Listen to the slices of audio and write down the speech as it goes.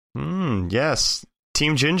Yes,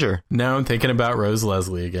 Team Ginger. Now I'm thinking about Rose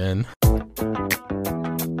Leslie again.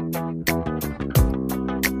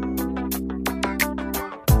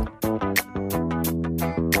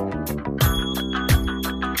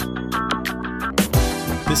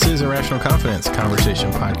 This is Irrational Confidence, conversation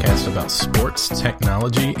podcast about sports,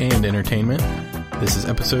 technology, and entertainment. This is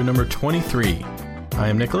episode number 23. I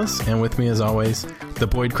am Nicholas, and with me as always, the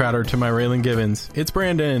Boyd Crowder to my Raylan Givens. It's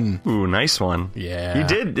Brandon. Ooh, nice one. Yeah. You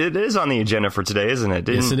did. It is on the agenda for today, isn't it?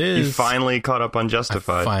 Yes, it is. You finally caught up on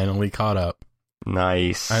Justified. I finally caught up.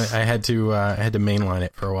 Nice. I had to mainline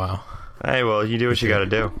it for a while. Hey, well, you do what you got to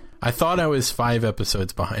do. I thought I was 5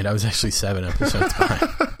 episodes behind. I was actually 7 episodes behind.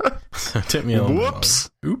 So it took me a little Whoops.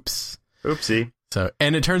 Longer. Oops. Oopsie. So,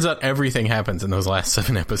 and it turns out everything happens in those last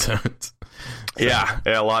 7 episodes. So. Yeah,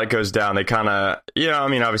 a lot goes down. They kind of, I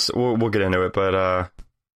mean, obviously, we'll get into it, but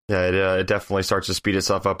it definitely starts to speed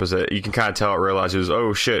itself up as you can kind of tell it realizes,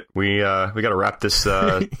 oh shit, we got to wrap this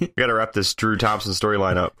Drew Thompson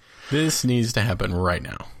storyline up. This needs to happen right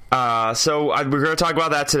now. So we're going to talk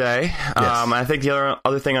about that today. Yes. I think the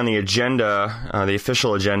other thing on the agenda, the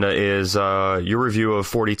official agenda, is your review of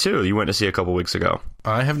 42. You went to see a couple weeks ago.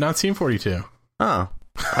 I have not seen 42. Oh,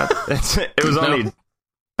 it was on the.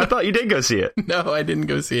 I thought you did go see it. No, I didn't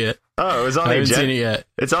go see it. Oh, it was on the agenda. I haven't seen it yet.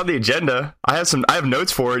 It's on the agenda. I have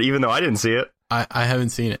notes for it, even though I didn't see it. I haven't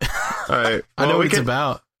seen it. All right, I know what it's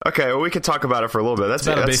about. Okay, well, we could talk about it for a little bit. That's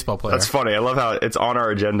about a baseball player. That's funny. I love how it's on our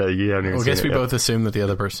agenda. You haven't even seen it. I guess we both assume that the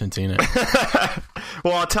other person had seen it.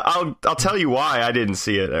 Well, I'll tell you why I didn't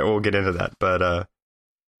see it. We'll get into that. But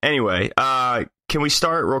anyway, can we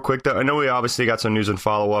start real quick, though? I know we obviously got some news and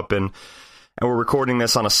follow-up, and we're recording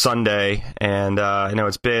this on a Sunday. And I know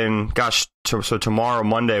it's been, so tomorrow,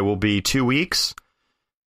 Monday, will be 2 weeks,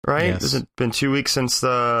 right? Yes. Has it been 2 weeks since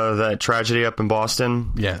that tragedy up in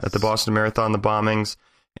Boston? Yes. At the Boston Marathon, the bombings.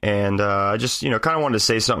 And I just, kind of wanted to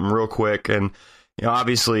say something real quick. And,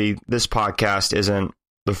 obviously this podcast isn't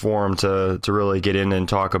the forum to really get in and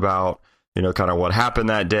talk about, kind of what happened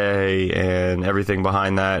that day and everything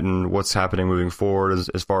behind that and what's happening moving forward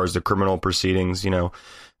as far as the criminal proceedings.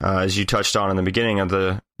 As you touched on in the beginning of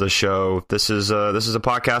the show, this is a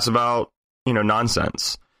podcast about,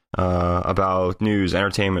 nonsense, about news,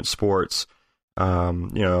 entertainment, sports,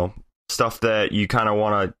 stuff that you kind of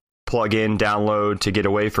want to plug in, download to get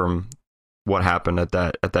away from what happened at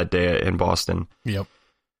that day in Boston. Yep.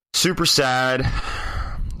 Super sad,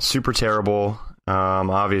 super terrible,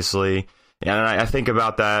 obviously. And I think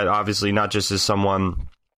about that, obviously, not just as someone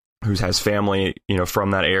who has family,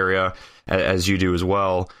 from that area, as you do as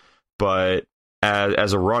well, but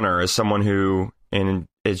as a runner, as someone who, and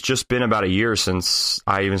it's just been about a year since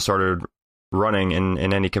I even started running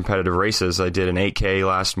in any competitive races. I did an 8K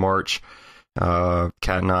last March. Kat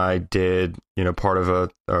and I did, part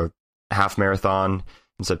of a half marathon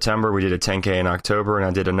in September. We did a 10K in October, and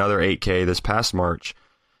I did another 8K this past March.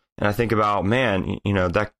 And I think about, man,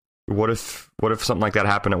 that what if something like that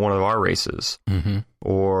happened at one of our races, mm-hmm.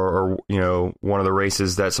 or one of the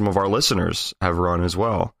races that some of our listeners have run as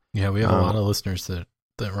well. Yeah, we have a lot of listeners that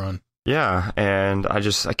run. Yeah, and I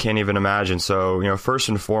can't even imagine. So, first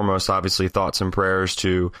and foremost, obviously, thoughts and prayers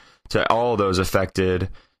to all those affected.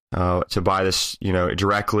 To buy this,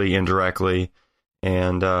 directly, indirectly,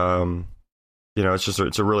 and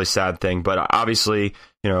it's a really sad thing. But obviously,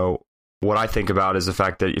 what I think about is the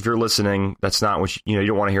fact that if you're listening, that's not what you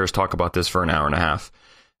don't want to hear us talk about this for an hour and a half.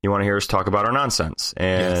 You want to hear us talk about our nonsense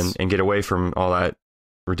and get away from all that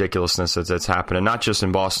ridiculousness that's happening, not just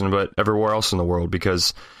in Boston, but everywhere else in the world.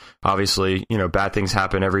 Because obviously, bad things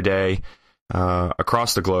happen every day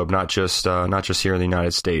across the globe, not just here in the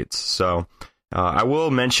United States. So. I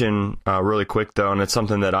will mention really quick, though, and it's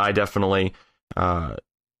something that I definitely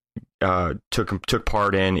took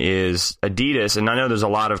part in, is Adidas. And I know there's a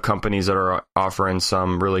lot of companies that are offering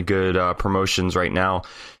some really good promotions right now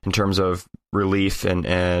in terms of relief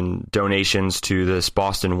and donations to this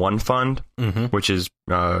Boston One Fund, mm-hmm. which is,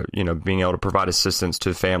 being able to provide assistance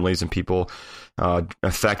to families and people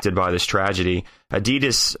affected by this tragedy.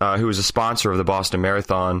 Adidas, who is a sponsor of the Boston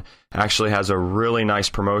Marathon, actually has a really nice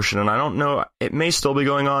promotion. And I don't know, it may still be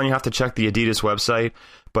going on. You have to check the Adidas website.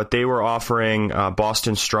 But they were offering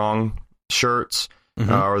Boston Strong shirts,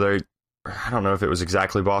 mm-hmm. I don't know if it was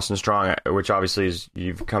exactly Boston Strong, which obviously is,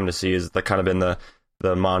 you've come to see, is the kind of been the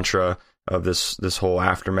mantra of this whole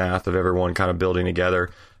aftermath of everyone kind of building together.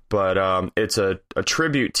 But it's a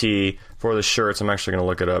tribute tee for the shirts. I'm actually going to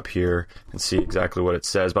look it up here and see exactly what it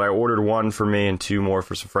says. But I ordered one for me and 2 more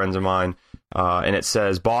for some friends of mine. And it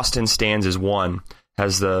says, Boston stands as one,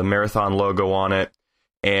 has the marathon logo on it.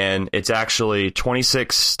 And it's actually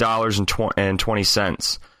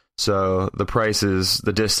 $26.20. So the price is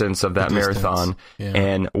the distance of that marathon,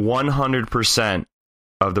 and 100%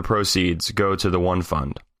 of the proceeds go to the one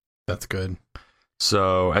fund. That's good.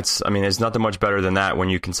 So there's nothing much better than that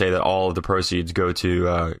when you can say that all of the proceeds go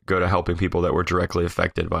to helping people that were directly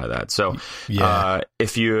affected by that. So,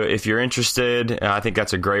 if you're interested, I think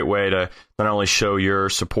that's a great way to not only show your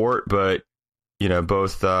support, but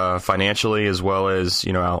both financially as well as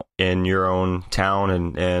out in your own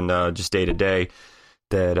town and just day to day,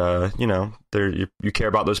 that you care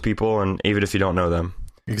about those people, and even if you don't know them.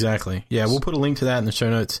 Exactly. Yeah, we'll put a link to that in the show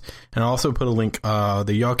notes, and I'll also put a link. The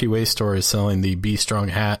Yawkey Way store is selling the Be Strong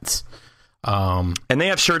hats, and they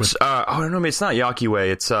have shirts. It's not Yawkey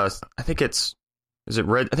Way. It's I think it's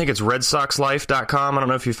RedSoxLife.com. I don't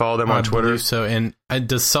know if you follow them on Twitter. So, and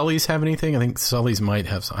does Sully's have anything? I think Sully's might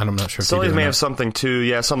have. I'm not sure. Sully's may have something too.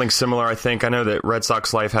 Yeah, something similar. I think I know that Red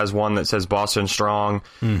Sox Life has one that says Boston Strong,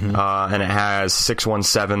 and it has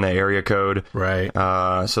 617, the area code. Right.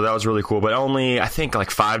 So that was really cool. But only I think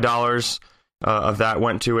like $5 of that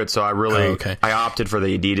went to it. So I opted for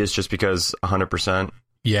the Adidas just because 100%.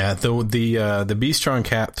 Yeah. The Be Strong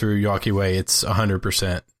cap through Yawkey Way, it's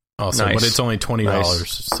 100%. Also, nice. But it's only $20,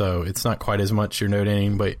 so it's not quite as much you're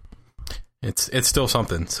donating, but it's still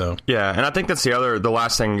something. So yeah, and I think that's the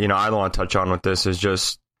last thing I want to touch on with this is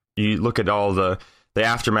just you look at all the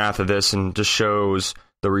aftermath of this and just shows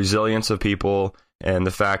the resilience of people and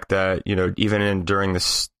the fact that even during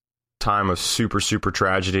this time of super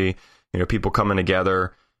tragedy, people coming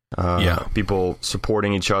together, people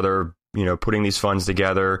supporting each other, putting these funds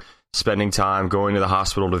together, spending time going to the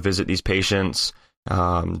hospital to visit these patients.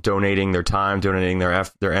 Donating their time, donating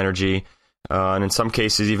their energy, and in some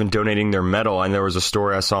cases even donating their medal. And there was a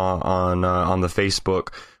story I saw on the Facebook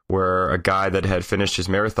where a guy that had finished his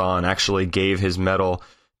marathon actually gave his medal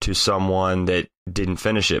to someone that didn't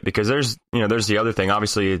finish it, because there's the other thing.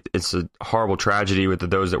 Obviously, it's a horrible tragedy with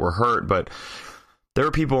those that were hurt, but there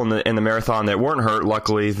were people in the marathon that weren't hurt.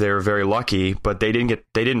 Luckily, they were very lucky, but they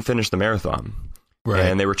didn't finish the marathon. Right.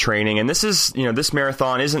 And they were training, and this is, this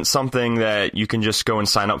marathon isn't something that you can just go and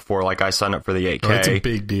sign up for, like I signed up for the 8K. Oh, it's a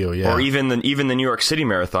big deal, yeah. Or even the New York City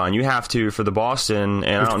Marathon. You have to, for the Boston,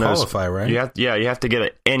 and I don't know, qualify, right? You have to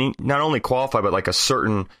get not only qualify, but like a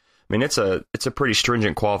certain. I mean, it's a pretty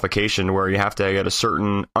stringent qualification where you have to get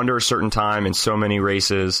under a certain time in so many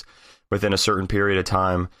races within a certain period of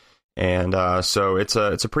time, and so it's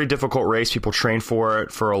a pretty difficult race. People train for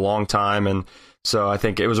it for a long time, and. So I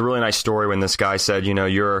think it was a really nice story when this guy said,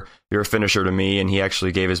 you're a finisher to me, and he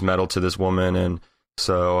actually gave his medal to this woman, and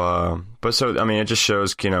so it just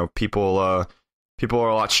shows people are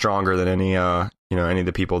a lot stronger than any any of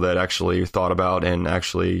the people that actually thought about and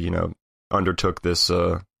actually undertook this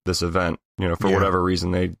event for whatever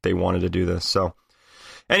reason they wanted to do this. So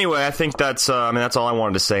anyway, I think that's all I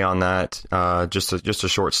wanted to say on that. Just a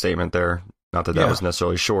short statement there. Not that was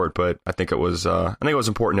necessarily short, but I think it was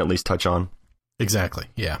important to at least touch on. Exactly.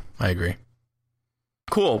 Yeah, I agree.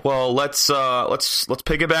 Cool. Well, let's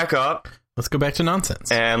pick it back up. Let's go back to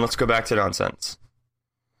nonsense. And let's go back to nonsense.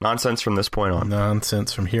 Nonsense from this point on.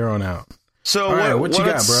 Nonsense from here on out. So what you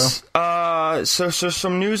got, bro? So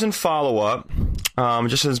some news and follow up.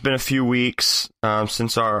 Just has been a few weeks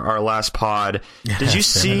since our last pod. Did you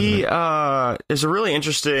see? There's a really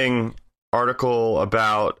interesting article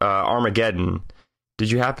about Armageddon. Did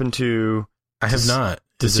you happen to? I have not.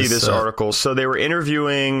 To see this article. So they were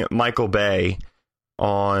interviewing Michael Bay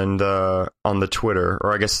on the Twitter,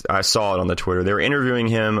 or I guess I saw it on the Twitter. They were interviewing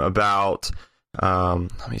him about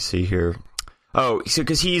let me see here. Oh, so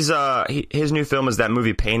because his new film is that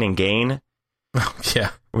movie Pain and Gain. Oh,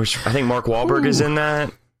 yeah. Which I think Mark Wahlberg is in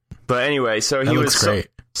that. But anyway, so he was great.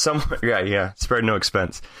 Spared no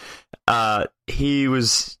expense. He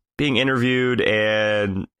was being interviewed,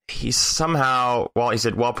 and he somehow,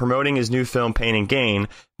 while promoting his new film Pain and Gain,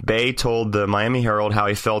 Bay told the Miami Herald how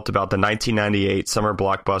he felt about the 1998 summer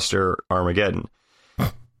blockbuster Armageddon.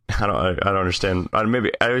 I don't understand. I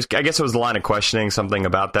guess it was the line of questioning, something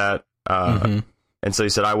about that. And so he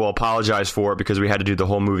said, "I will apologize for it because we had to do the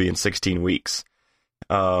whole movie in 16 weeks."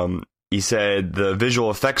 He said the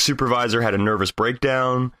visual effects supervisor had a nervous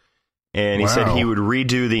breakdown, and he said he would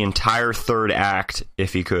redo the entire third act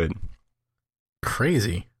if he could.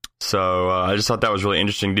 Crazy. So I just thought that was really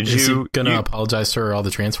interesting. Is he gonna apologize for all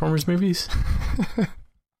the Transformers movies?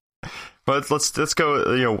 Well, let's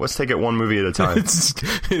go. Let's take it one movie at a time.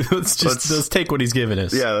 let's take what he's giving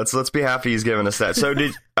us. Yeah, let's be happy he's giving us that. So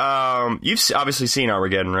you've obviously seen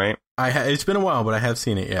Armageddon, right? It's been a while, but I have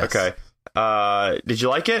seen it. Yes. Okay. Did you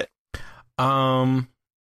like it? When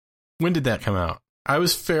did that come out? I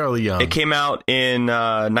was fairly young. It came out in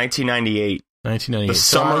 1998.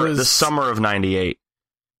 1998. The summer of 98.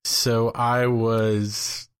 So I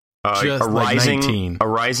was just a like rising 19. A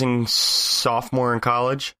rising sophomore in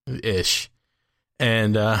college. Ish.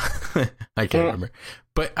 And I can't remember.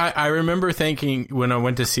 But I remember thinking, when I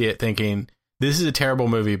went to see it, thinking, this is a terrible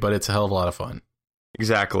movie, but it's a hell of a lot of fun.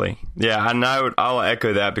 Exactly. Yeah, and I'll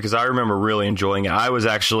echo that because I remember really enjoying it. I was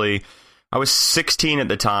 16 at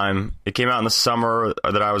the time. It came out in the summer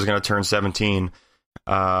that I was going to turn 17.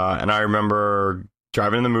 And I remember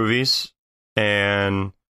driving in the movies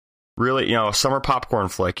and really, a summer popcorn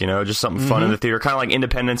flick, just something fun in the theater, kind of like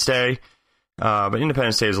Independence Day. But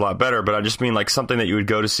Independence Day is a lot better, but I just mean like something that you would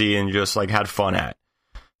go to see and just like had fun at.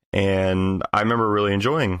 And I remember really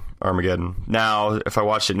enjoying Armageddon. Now, if I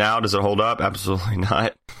watched it now, does it hold up? Absolutely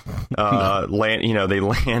not. No. They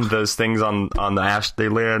land those things on the they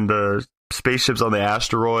land the spaceships on the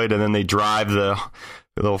asteroid, and then they drive the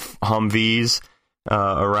little Humvees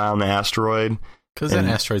around the asteroid. Because that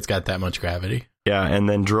asteroid's got that much gravity. Yeah, and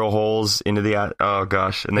then drill holes into the oh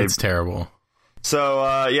gosh, and it's terrible. So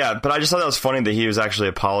but I just thought that was funny that he was actually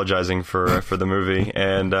apologizing for the movie,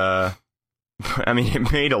 and I mean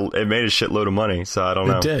it made a shitload of money, so I don't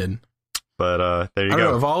know. It did. But there you go.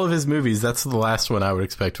 go. Of all of his movies, that's the last one I would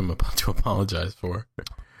expect him to apologize for.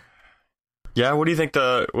 Yeah, what do you think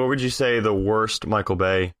what would you say the worst Michael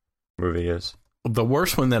Bay movie is? The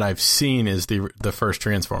worst one that I've seen is the first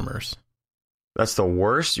Transformers. That's the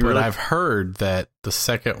worst? But I've heard that the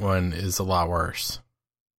second one is a lot worse.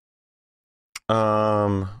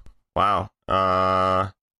 Wow.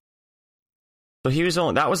 So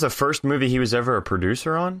that was the first movie he was ever a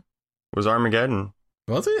producer on? Was Armageddon.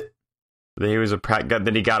 Was it? That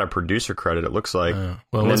he got a producer credit, it looks like.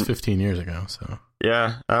 Well, it was 15 years ago, so.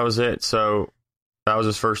 Yeah, that was it. So that was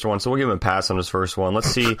his first one. So we'll give him a pass on his first one. Let's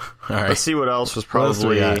see. Right. Let's see what else was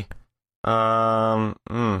probably. Wow.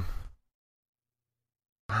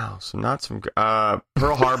 So not some.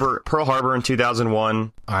 Pearl Harbor in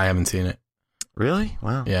 2001. I haven't seen it. Really?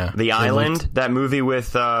 Wow. Yeah. The Island, that movie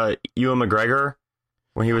with Ewan McGregor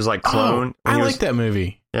when he was like clone. I like that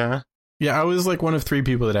movie. Yeah. Yeah, I was like one of 3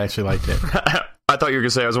 people that actually liked it. I thought you were going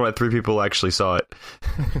to say I was one of 3 people who actually saw it.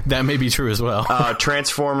 That may be true as well.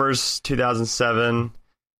 Transformers 2007.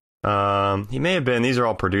 He may have been, these are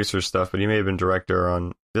all producer stuff, but he may have been director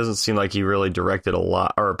on, it doesn't seem like he really directed a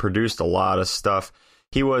lot or produced a lot of stuff.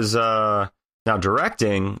 He was, now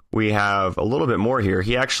directing, we have a little bit more here.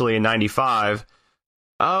 He actually in 95,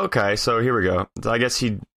 okay, so here we go. I guess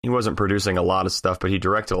he wasn't producing a lot of stuff, but he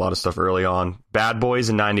directed a lot of stuff early on. Bad Boys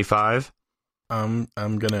in 95. I'm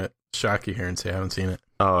going to shock you here and say I haven't seen it.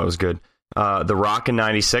 Oh, it was good. The Rock in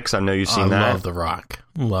 96. I know you've seen that. I love The Rock.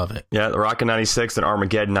 Love it. Yeah, The Rock in 96, then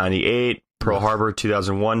Armageddon 98, Pearl Harbor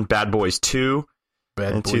 2001, Bad Boys 2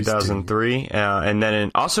 in 2003. And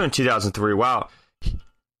then also in 2003, wow,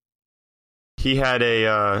 he had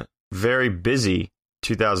a very busy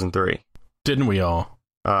 2003. Didn't we all?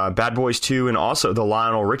 Bad Boys 2 and also the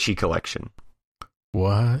Lionel Richie collection.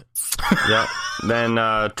 What? Yeah. Then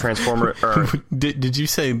Transformer. Did you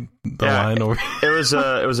say the Lionel?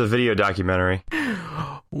 It was a video documentary.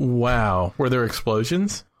 Wow. Were there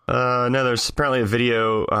explosions? No, there's apparently a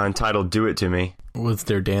video entitled "Do It to Me." Was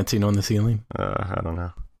there dancing on the ceiling? I don't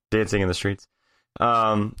know. Dancing in the streets.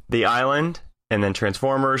 The Island, and then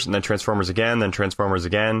Transformers again, then Transformers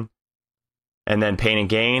again. And then Pain and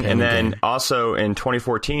Gain, and then also in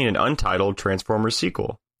 2014, an untitled Transformers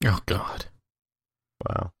sequel. Oh, God.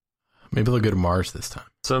 Wow. Maybe they'll go to Mars this time.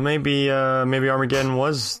 So maybe Armageddon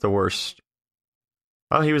was the worst.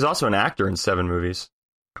 Oh, he was also an actor in 7 movies.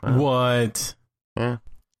 What? Yeah.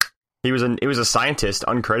 He was a scientist,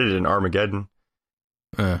 uncredited in Armageddon.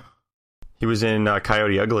 He was in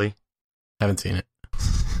Coyote Ugly. Haven't seen it.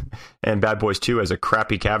 And Bad Boys 2 as a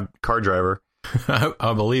crappy car driver.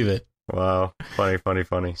 I'll believe it. Wow.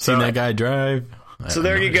 Funny. Seen that guy drive? So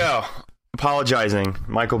there you go. Apologizing,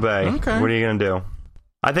 Michael Bay. Okay. What are you going to do?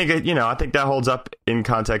 I think that holds up in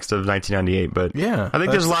context of 1998, but yeah, I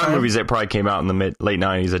think there's a lot of movies that probably came out in the late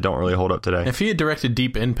 90s that don't really hold up today. If he had directed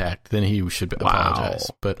Deep Impact, then he should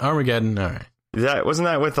apologize. But Armageddon, all right. Wasn't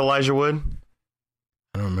that with Elijah Wood?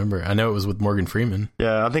 I don't remember. I know it was with Morgan Freeman.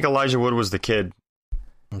 Yeah, I think Elijah Wood was the kid.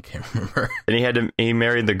 I can't remember. And he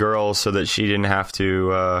married the girl so that she didn't have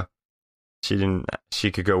to.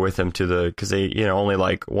 She could go with him to because they, only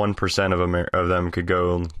like 1% of them could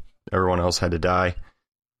go, and everyone else had to die.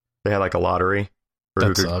 They had like a lottery for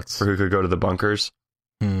who could go to the bunkers.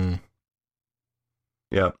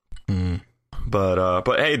 Yep.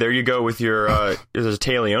 But hey, there you go with your there's a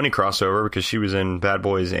Téa Leoni crossover because she was in Bad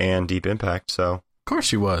Boys and Deep Impact. So of course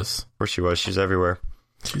she was. She's everywhere.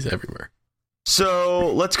 She's everywhere.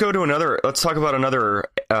 So let's talk about another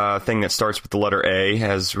thing that starts with the letter A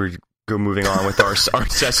as we go moving on with our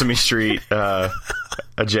Sesame Street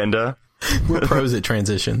agenda. We're pros at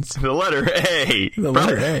transitions. The letter A. The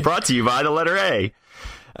letter A. Brought to you by the letter A.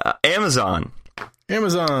 Amazon.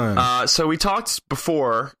 So we talked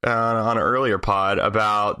before on an earlier pod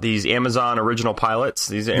about these Amazon original pilots.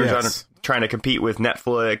 These Amazon are trying to compete with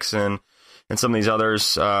Netflix and some of these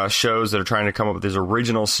others shows that are trying to come up with these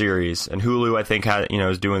original series. And Hulu, I think,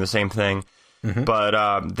 is doing the same thing. Mm-hmm.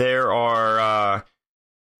 But there are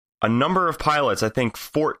a number of pilots, I think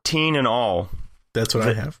 14 in all. That's what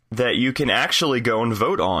I have. That you can actually go and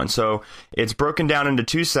vote on. So it's broken down into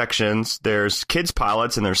two sections. There's kids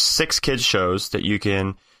pilots, and there's 6 kids shows that you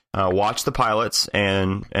can watch the pilots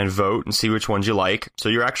and vote and see which ones you like. So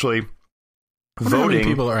you're actually voting. How many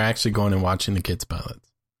people are actually going and watching the kids pilots?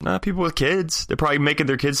 People with kids. They're probably making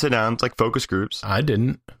their kids sit down. It's like focus groups. I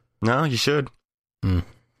didn't. No, you should.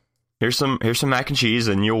 Here's some mac and cheese,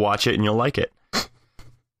 and you'll watch it and you'll like it.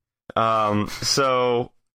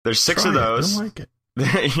 So there's 6 of those. I don't like it.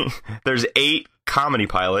 There's 8 comedy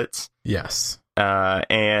pilots. Yes. So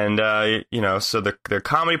their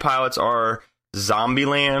comedy pilots are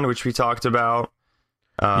Zombieland, which we talked about.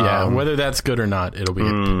 Whether that's good or not, it'll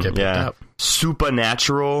be get picked up.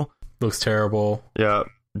 Supernatural looks terrible. Yeah.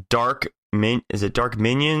 Is it Dark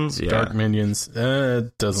Minions? Yeah. Dark Minions.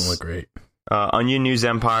 Doesn't look great. Onion News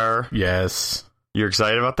Empire. Yes. You're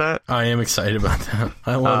excited about that? I am excited about that.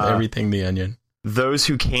 I love everything The Onion. Those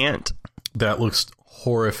Who Can't. That looks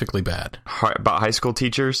horrifically bad. About high school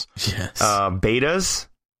teachers. Yes. Betas,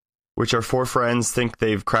 which are 4 friends think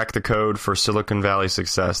they've cracked the code for Silicon Valley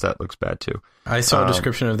success. That looks bad too. I saw a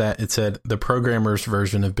description of that. It said the programmer's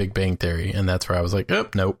version of Big Bang Theory, and that's where I was like, oh,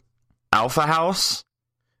 nope. Alpha House.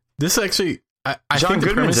 This actually, I John think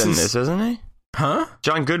Goodman's in this, isn't he? Huh?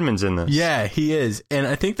 John Goodman's in this. Yeah, he is. And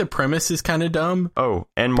I think the premise is kind of dumb. Oh,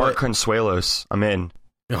 and Mark Consuelos. I'm in.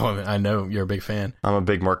 Oh, I know you're a big fan. I'm a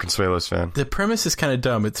big Mark Consuelos fan. The premise is kind of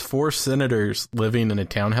dumb. It's 4 senators living in a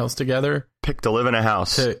townhouse together. Pick to live in a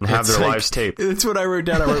house and have their lives taped. That's what I wrote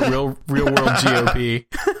down. I wrote real world GOP.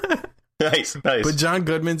 Nice. But John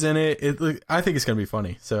Goodman's in it. I think it's gonna be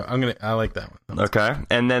funny. So I like that one. Okay.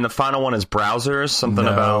 And then the final one is Browsers. Something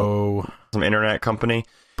about some internet company.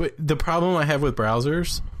 But the problem I have with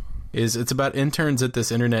Browsers is it's about interns at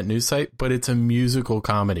this internet news site, but it's a musical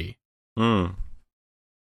comedy.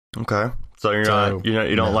 Okay. So you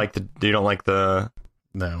don't like the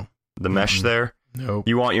mesh there? Nope.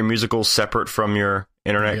 You want your musicals separate from your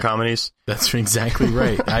internet comedies? That's exactly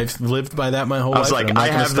right. I've lived by that my whole life. I was like, I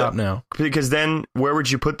have to stop now. Because then where would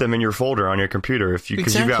you put them in your folder on your computer?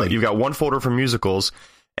 Because you've got one folder for musicals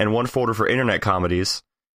and one folder for internet comedies.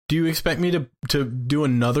 Do you expect me to do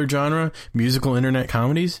another genre? Musical internet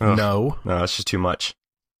comedies? Ugh. No, that's just too much.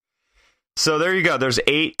 So there you go. There's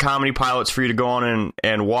 8 comedy pilots for you to go on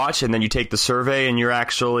and watch, and then you take the survey, and you're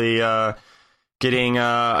actually getting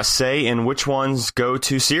a say in which ones go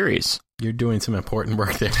to series. You're doing some important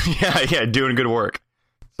work there. Yeah, doing good work.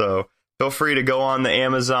 So feel free to go on the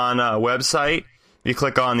Amazon website. You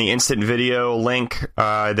click on the instant video link,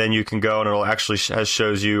 then you can go, and it'll actually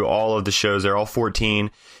shows you all of the shows. They're all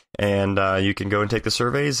 14, and you can go and take the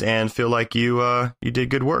surveys and feel like you did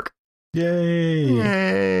good work.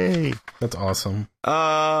 Yay! That's awesome.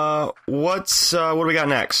 What do we got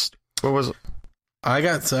next? What was it? I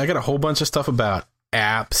got a whole bunch of stuff about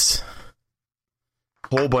apps.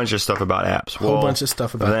 Whole bunch of stuff about apps. Whole bunch of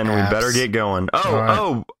stuff about then apps. Then we better get going.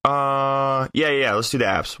 Yeah. Let's do the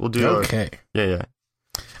apps. We'll do. Okay. Yeah.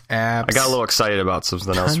 Apps. I got a little excited about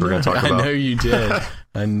something else we're going to talk about. I know you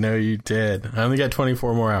did. I only got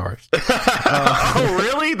 24 more hours. Oh,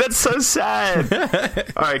 really? That's so sad.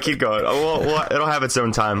 All right, keep going. It'll have its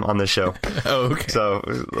own time on this show. Okay.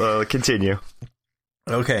 So continue.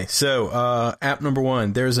 Okay, so app number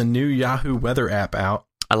 1. There's a new Yahoo weather app out.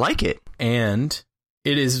 I like it. And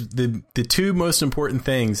it is the 2 most important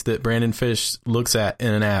things that Brandon Fish looks at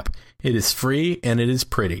in an app. It is free and it is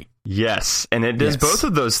pretty. Yes, and it does both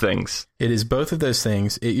of those things. It is both of those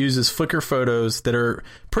things. It uses Flickr photos that are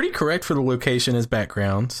pretty correct for the location as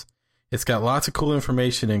backgrounds. It's got lots of cool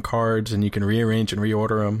information and cards, and you can rearrange and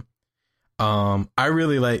reorder them. I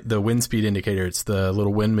really like the wind speed indicator. It's the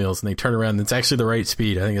little windmills, and they turn around, and it's actually the right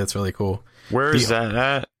speed. I think that's really cool. Where is that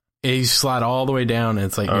at? You slide all the way down, and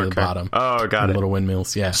it's like near the bottom. Oh, got it. Little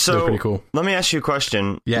windmills. Yeah, so they're pretty cool. Let me ask you a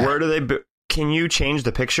question. Yeah. Where do they... Can you change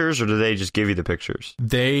the pictures, or do they just give you the pictures?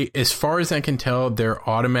 They, as far as I can tell, they're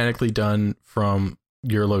automatically done from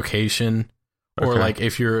your location. Okay. Or like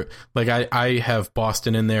if you're like I have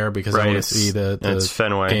Boston in there because I want to see the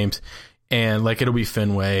Fenway games. and like it'll be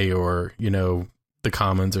Fenway or the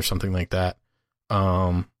Commons or something like that.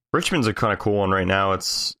 Richmond's a kind of cool one right now.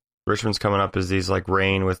 Richmond's coming up as these like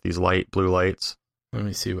rain with these light blue lights. Let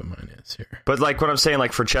me see what mine is here. But like what I'm saying,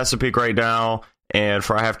 like for Chesapeake right now, and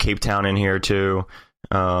I have Cape Town in here too.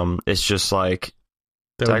 It's just like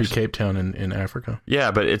that would be Cape Town in Africa.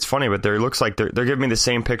 Yeah, but it's funny. But it looks like they're giving me the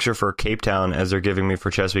same picture for Cape Town as they're giving me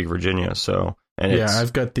for Chesapeake, Virginia. So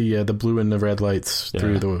I've got the blue and the red lights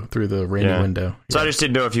through the rainy window. So I just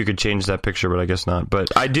didn't know if you could change that picture, but I guess not.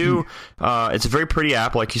 But I do. It's a very pretty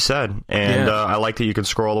app, like you said, and I like that you can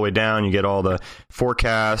scroll all the way down. You get all the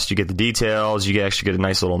forecast, you get the details, you actually get a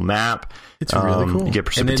nice little map. It's really cool. You get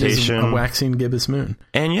precipitation, and it is a waxing gibbous moon,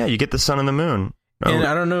 and you get the sun and the moon. And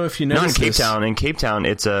I don't know if you noticed Not in Cape Town. In Cape Town,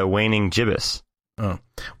 it's a waning gibbous. Oh,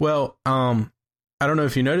 well, I don't know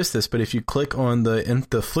if you noticed this, but if you click on the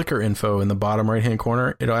Flickr info in the bottom right-hand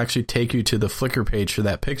corner, it'll actually take you to the Flickr page for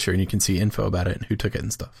that picture, and you can see info about it and who took it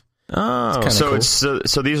and stuff. Oh, so cool.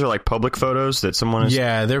 So these are like public photos that someone is...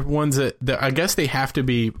 Yeah, they're ones that I guess they have to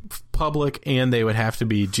be public, and they would have to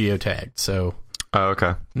be geotagged. So,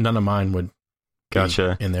 okay, none of mine would.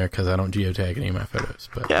 Gotcha. In there because I don't geotag any of my photos.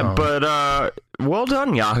 But well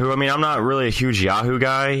done, Yahoo. I mean, I'm not really a huge Yahoo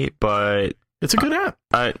guy, but it's a good app.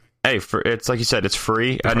 It's like you said, it's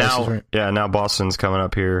free. Now Boston's coming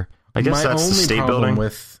up here. I guess that's the state building. My only problem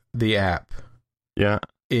with the app,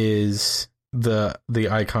 is the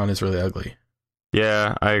icon is really ugly.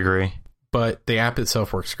 Yeah, I agree. But the app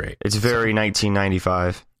itself works great. It's very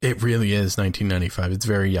 1995. It really is 1995. It's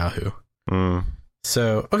very Yahoo. Mm.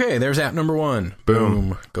 So, okay, there's app number 1.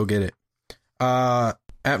 Boom. Go get it.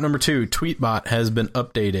 App number 2, Tweetbot has been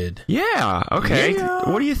updated. Yeah, okay. Yeah.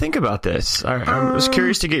 What do you think about this? I was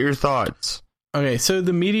curious to get your thoughts. Okay, so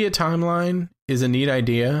the media timeline is a neat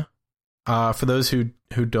idea. For those who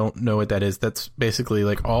don't know what that is, that's basically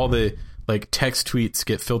like all the like text tweets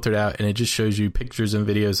get filtered out and it just shows you pictures and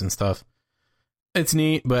videos and stuff. It's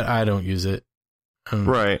neat, but I don't use it.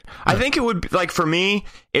 Right. I think it would, like, for me,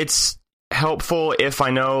 it's helpful if I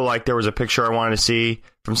know like there was a picture I wanted to see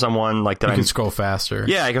from someone like that. You can scroll faster.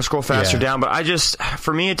 Yeah, I can scroll faster down, but I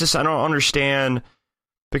don't understand,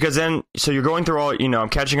 because then so you're going through all, I'm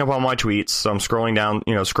catching up on my tweets, so I'm scrolling down,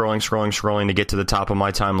 scrolling to get to the top of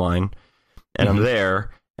my timeline, and I'm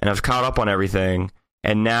there and I've caught up on everything,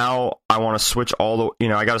 and now I want to switch I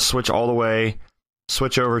got to switch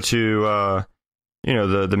over to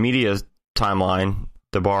the media timeline,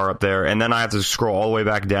 the bar up there, and then I have to scroll all the way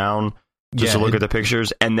back down just to look at the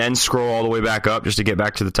pictures, and then scroll all the way back up just to get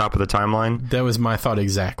back to the top of the timeline. That was my thought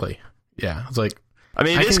exactly. Yeah, it's like, I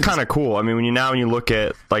mean, it is kind of cool. I mean, when you look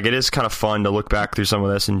at, like, it is kind of fun to look back through some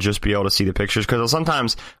of this and just be able to see the pictures, because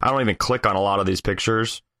sometimes I don't even click on a lot of these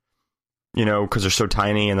pictures, because they're so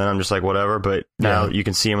tiny, and then I'm just like, whatever. But now you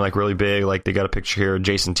can see them like really big. Like, they got a picture here of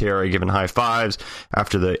Jason Terry giving high fives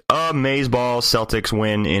after the amazeballs Celtics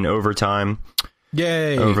win in overtime.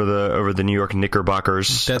 Yay! Over the New York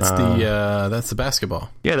Knickerbockers. That's the basketball.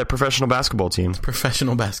 Yeah, the professional basketball team.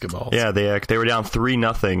 Professional basketball. Yeah, they were down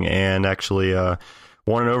 3-0 and actually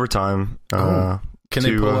won in overtime. Can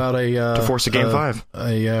they pull out to force a game 5?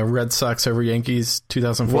 A Red Sox over Yankees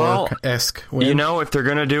 2004-esque win? If they're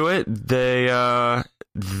gonna do it, they're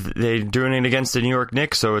doing it against the New York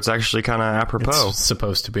Knicks, so it's actually kind of apropos. It's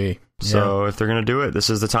supposed to be. So if they're gonna do it, this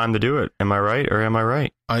is the time to do it. Am I right or am I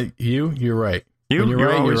right? You're right. You're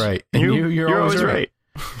right. And you're always right.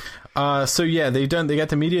 So yeah, they got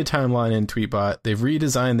the media timeline in Tweetbot. They've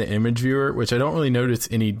redesigned the image viewer, which I don't really notice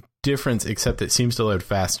any difference except it seems to load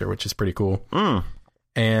faster, which is pretty cool.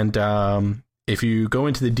 And if you go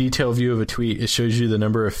into the detail view of a tweet, it shows you the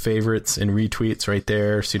number of favorites and retweets right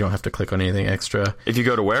there, so you don't have to click on anything extra. If you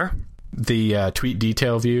go to where? The tweet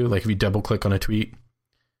detail view, like if you double click on a tweet.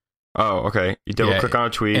 Oh, okay. You double click on a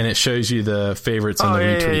tweet, and it shows you the favorites and the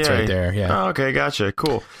retweets right there. Yeah. Oh, okay, gotcha.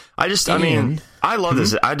 Cool. I love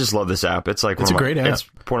this. I just love this app. It's like a great app. It's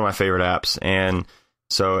one of my favorite apps, and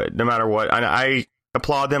so no matter what, I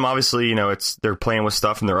applaud them. Obviously, they're playing with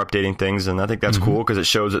stuff and they're updating things, and I think that's cool because it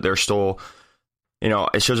shows that they're still,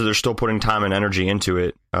 putting time and energy into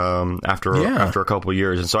it after a couple of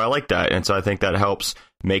years, and so I like that, and so I think that helps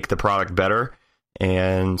make the product better.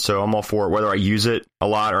 And so I'm all for it, whether I use it a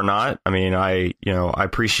lot or not. I mean, I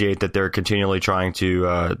appreciate that they're continually trying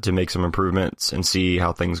to make some improvements and see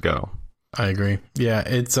how things go. I agree. Yeah,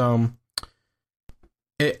 it's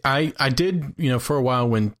I did for a while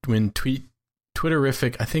when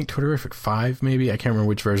Twitterrific, I think Twitterrific 5 maybe, I can't remember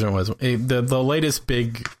which version it was. The latest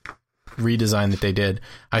big redesign that they did,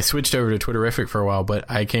 I switched over to Twitterrific for a while, but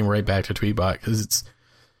I came right back to Tweetbot because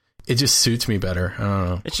it just suits me better. I don't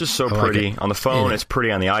know. It's just so pretty. On the phone, it's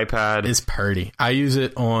pretty on the iPad. It's pretty. I use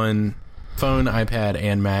it on phone, iPad,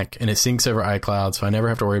 and Mac, and it syncs over iCloud, so I never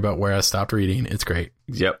have to worry about where I stopped reading. It's great.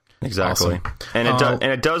 Yep, exactly. Awesome. And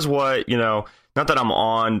it does what, not that I'm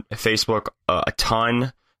on Facebook a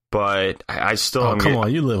ton, but I still... Oh, come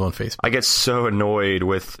on, you live on Facebook. I get so annoyed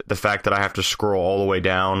with the fact that I have to scroll all the way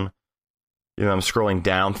down. I'm scrolling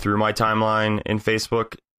down through my timeline in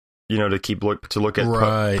Facebook, to look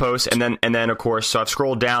at posts. And then, of course, so I've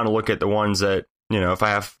scrolled down to look at the ones that, if I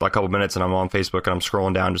have a couple minutes and I'm on Facebook and I'm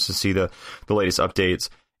scrolling down just to see the latest updates.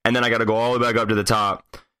 And then I got to go all the way back up to the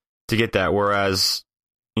top to get that. Whereas,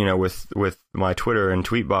 with my Twitter and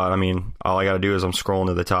Tweetbot, all I got to do is I'm scrolling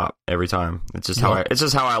to the top every time. It's just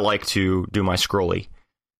how I like to do my scrolly.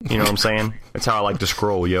 You know what I'm saying? It's how I like to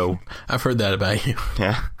scroll, yo. I've heard that about you.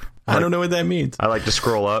 Yeah. I don't know what that means. I like to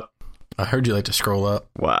scroll up. I heard you like to scroll up.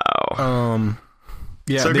 Wow.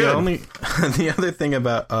 Yeah. So the other thing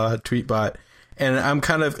about Tweetbot, and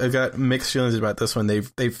I've got mixed feelings about this one.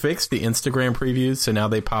 They fixed the Instagram previews, so now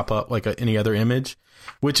they pop up like any other image,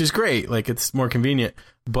 which is great. Like, it's more convenient.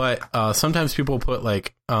 But sometimes people put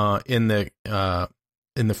in the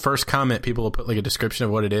first comment, people will put like a description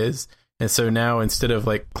of what it is, and so now instead of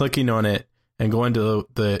like clicking on it and going to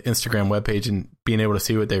the Instagram webpage and being able to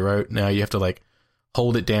see what they wrote, now you have to like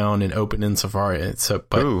hold it down and open in Safari. And so,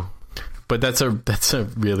 but that's a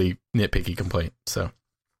really nitpicky complaint. So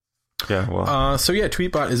yeah, well,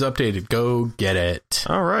 Tweetbot is updated. Go get it.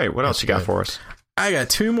 All right, what else you got for us? I got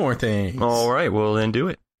two more things. All right, well then do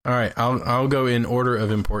it. All right, I'll go in order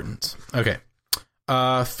of importance. Okay.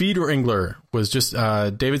 Feed Wrangler was just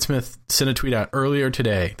David Smith sent a tweet out earlier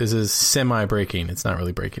today. This is semi-breaking. It's not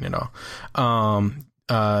really breaking at all.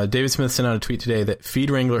 David Smith sent out a tweet today that Feed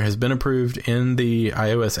Wrangler has been approved in the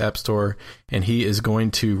iOS App Store, and he is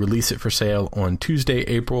going to release it for sale on Tuesday,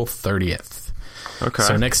 April 30th. Okay.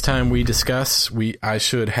 So next time we discuss, I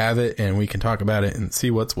should have it, and we can talk about it and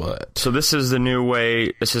see what's what. So this is the new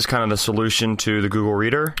way. This is kind of the solution to the Google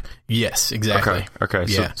Reader? Yes, exactly. Okay.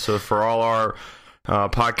 Yeah. So for all our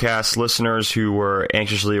podcast listeners who were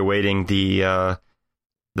anxiously awaiting the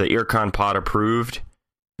Earcon Pod approved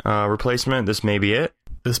replacement, this may be it.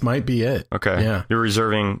 This might be it. Okay. Yeah. You're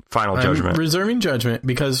reserving final judgment. I'm reserving judgment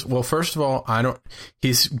because, well, first of all,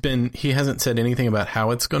 he hasn't said anything about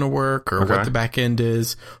how it's going to work or what the back end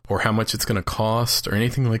is or how much it's going to cost or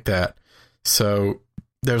anything like that. So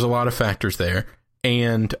there's a lot of factors there.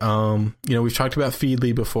 And, we've talked about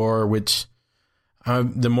Feedly before, which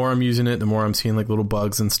the more I'm using it, the more I'm seeing like little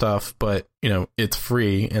bugs and stuff, but it's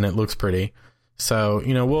free and it looks pretty. So,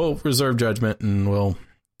 we'll reserve judgment and we'll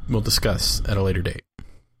discuss at a later date.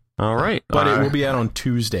 All right. But it will be out on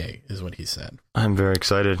Tuesday, is what he said. I'm very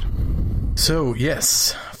excited. So,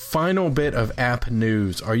 yes, final bit of app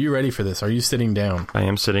news. Are you ready for this? Are you sitting down? I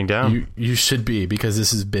am sitting down. You should be, because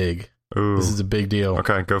this is big. Ooh. This is a big deal.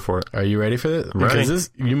 Okay, go for it. Are you ready for this? I'm ready.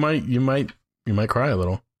 Because you might cry a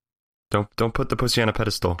little. Don't put the pussy on a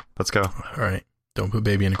pedestal. Let's go. All right. Don't put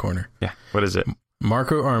baby in a corner. Yeah. What is it?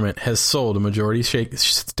 Marco Arment has sold a majority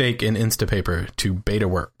stake in Instapaper to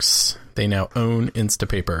BetaWorks. They now own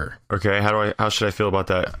Instapaper. Okay, how should I feel about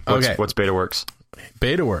that? What's BetaWorks?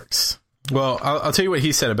 BetaWorks. Well, I'll tell you what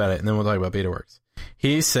he said about it, and then we'll talk about BetaWorks.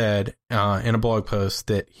 He said in a blog post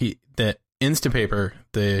that Instapaper,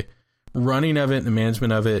 the running of it, the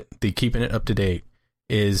management of it, the keeping it up to date,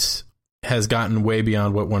 has gotten way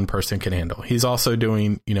beyond what one person can handle. He's also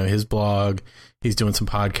doing, his blog. He's doing some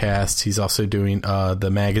podcasts. He's also doing the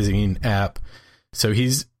magazine app. So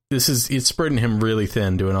it's spreading him really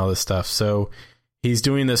thin doing all this stuff. So he's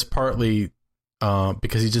doing this partly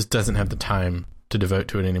because he just doesn't have the time to devote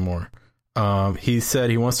to it anymore. He said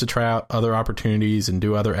he wants to try out other opportunities and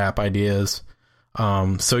do other app ideas.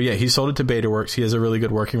 He sold it to BetaWorks. He has a really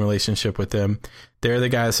good working relationship with them. They're the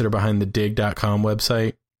guys that are behind the dig.com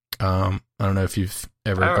website. I don't know if you've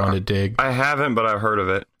ever gone to Dig. I haven't, but I've heard of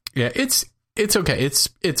it. Yeah, it's okay.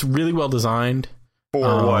 It's really well designed.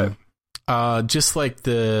 For what? Just like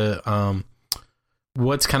the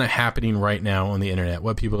what's kind of happening right now on the internet,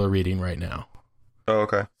 what people are reading right now. Oh,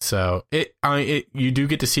 okay. So you do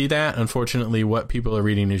get to see that. Unfortunately, what people are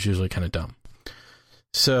reading is usually kind of dumb.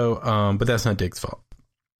 So, but that's not Dig's fault.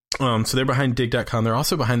 So they're behind dig.com. They're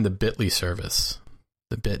also behind the Bitly service,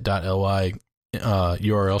 the bit.ly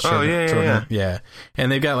URL shortener. Yeah. And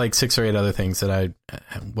they've got like 6 or 8 other things that I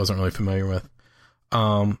wasn't really familiar with.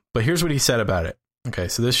 But here's what he said about it. Okay,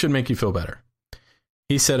 so this should make you feel better.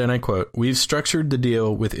 He said, and I quote, "We've structured the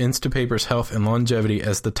deal with Instapaper's health and longevity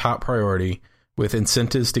as the top priority, with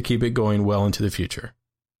incentives to keep it going well into the future."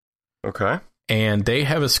 Okay. And they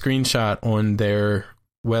have a screenshot on their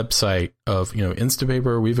website of,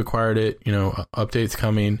 Instapaper, we've acquired it, updates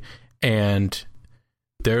coming, and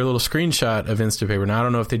their little screenshot of Instapaper. Now, I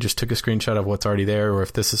don't know if they just took a screenshot of what's already there or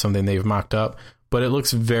if this is something they've mocked up, but it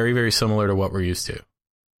looks very, very similar to what we're used to.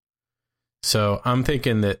 So I'm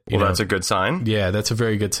thinking that, that's a good sign. Yeah, that's a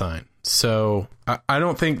very good sign. So I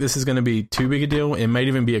don't think this is going to be too big a deal. It might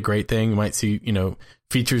even be a great thing. You might see,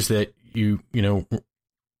 features that you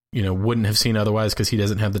wouldn't have seen otherwise because he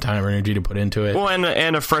doesn't have the time or energy to put into it. Well,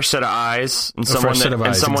 and a fresh set of eyes, and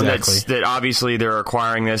someone that obviously they're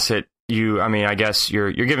acquiring this. I guess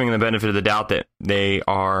you're giving them the benefit of the doubt that they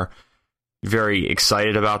are very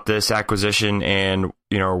excited about this acquisition and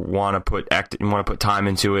want to put time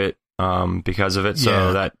into it because of it.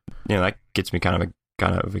 So that gets me kind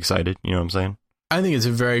of excited. You know what I'm saying? I think it's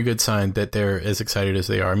a very good sign that they're as excited as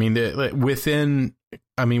they are. I mean,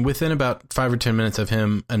 within about 5 or 10 minutes of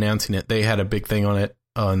him announcing it, they had a big thing on it,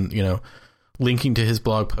 linking to his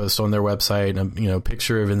blog post on their website, and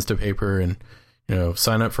picture of Instapaper, and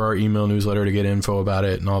sign up for our email newsletter to get info about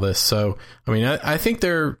it and all this. So, I mean, I think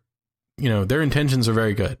their intentions are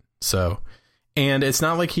very good. So, and it's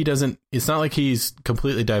not like he's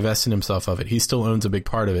completely divesting himself of it. He still owns a big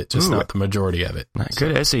part of it, just not the majority of it.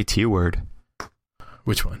 Good SAT word.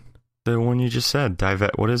 Which one? The one you just said.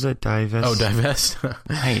 Divest. What is it? Divest. Oh, divest.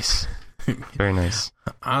 Nice. Very nice.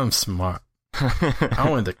 I'm smart. I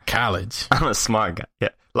went to college. I'm a smart guy. Yeah.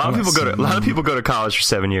 A lot of people go to college for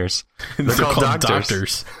 7 years. They're called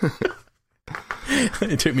doctors.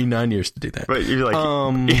 It took me 9 years to do that. But you're like,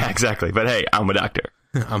 yeah, exactly. But hey, I'm a doctor.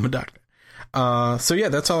 I'm a doctor. So yeah,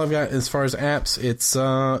 that's all I've got as far as apps.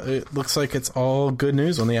 It looks like it's all good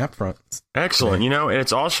news on the app front. Excellent. And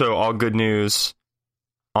it's also all good news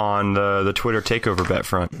on the Twitter takeover bet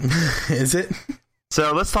front. Is it?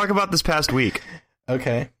 So let's talk about this past week.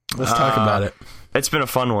 Okay, let's talk about it. It's been a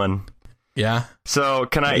fun one. Yeah. So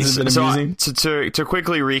to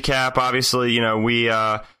quickly recap, obviously, we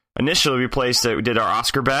initially we did our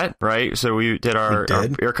Oscar bet, right? So we did our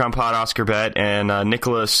Earcom Pod Oscar bet, and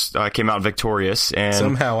Nicholas came out victorious. And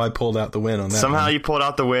somehow I pulled out the win on that. Somehow you pulled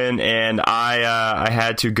out the win, and I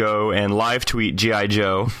had to go and live tweet G.I.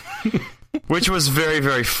 Joe. Which was very,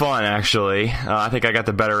 very fun, actually. I think I got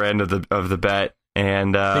the better end of the bet,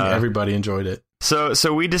 and I think everybody enjoyed it.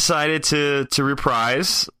 So we decided to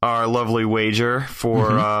reprise our lovely wager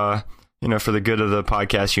for for the good of the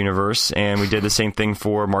podcast universe, and we did the same thing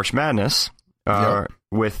for March Madness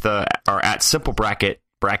with our at Simple bracket,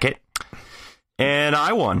 and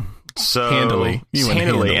I won. So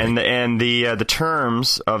handily, and the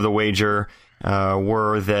terms of the wager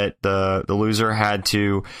were that the loser had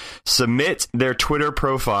to submit their Twitter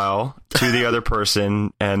profile to the other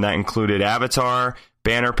person, and that included avatar,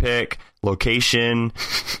 banner pic, location,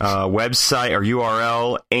 website or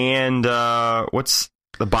URL, and what's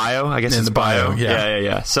the bio? I guess it's the bio.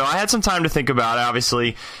 Yeah. So I had some time to think about it.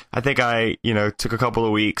 Obviously, I think I took a couple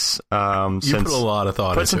of weeks. You put a lot of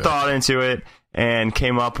thought. Put some thought into it. And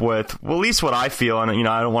came up with, at least what I feel, and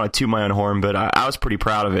I don't want to toot my own horn, but I was pretty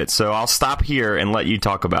proud of it. So I'll stop here and let you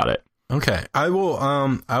talk about it. Okay, I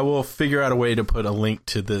will figure out a way to put a link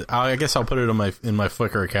to the. I guess I'll put it in my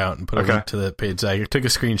Flickr account and put a link to the page. I took a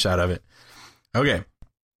screenshot of it. Okay,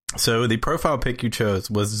 so the profile pic you chose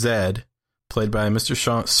was Zed, played by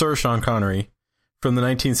Sir Sean Connery, from the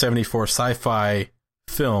 1974 sci-fi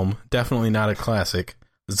film. Definitely not a classic.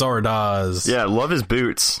 Zardoz. Yeah, love his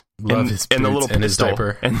boots. Love his boots and the little pistol, his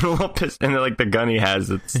diaper, and the little pistol, and the gun he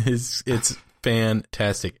has. It's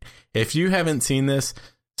fantastic. If you haven't seen this,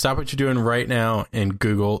 stop what you're doing right now and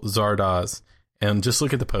Google Zardoz and just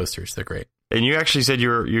look at the posters. They're great. And you actually said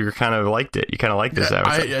you kind of liked it. You kind of liked this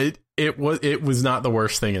avatar. It was not the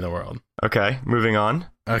worst thing in the world. Okay, moving on.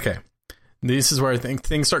 Okay, this is where I think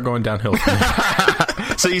things start going downhill.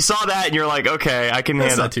 So you saw that and you're like, okay, I can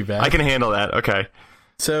handle. Not too bad. I can handle that. Okay.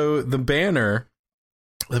 So the banner.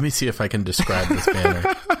 Let me see if I can describe this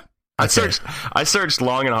banner. Okay. I searched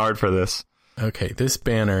long and hard for this. Okay, this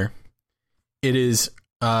banner, it is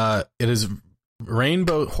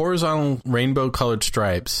horizontal rainbow colored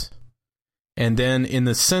stripes, and then in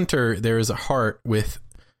the center there is a heart with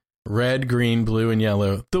red, green, blue, and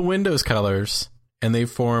yellow, the Windows colors, and they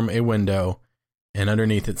form a window. And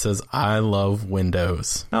underneath it says, "I love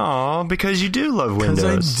Windows." Oh, because you do love Windows.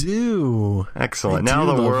 Because I do. Excellent. Now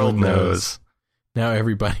the world knows. Now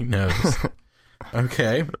everybody knows.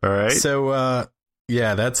 Okay. All right. So,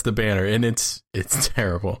 yeah, that's the banner, and it's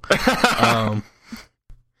terrible.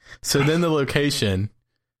 So then the location,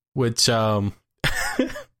 which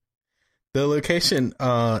The location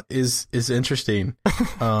is interesting.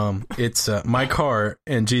 It's my car,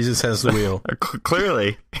 and Jesus has the wheel.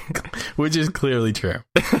 Clearly. Which is clearly true.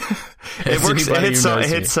 It works. It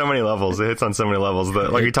hits so many levels. It hits on so many levels.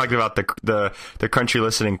 Like we talked about the country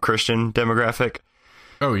listening Christian demographic.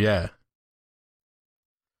 Oh, yeah.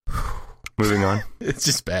 Moving on. It's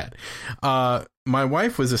just bad. My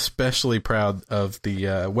wife was especially proud of the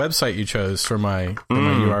website you chose for my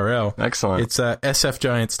URL. Excellent. It's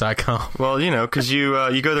sfgiants.com. Well, because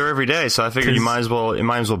you go there every day, so I figured it might as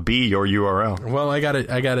well be your URL. Well, I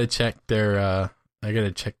gotta check their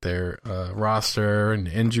roster and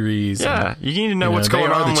injuries. Yeah, you need to know what's going on.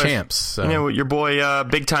 They are the with, champs. So. Your boy,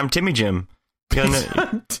 big time Timmy Jim.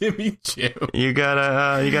 Timmy Jim. You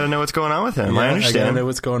gotta know what's going on with him. Yeah, I understand. I gotta know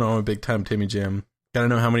what's going on with big time Timmy Jim. Gotta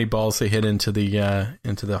know how many balls they hit into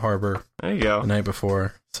the harbor. There you go. The night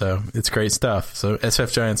before. So it's great stuff. So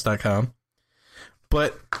sfgiants.com.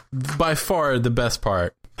 But by far the best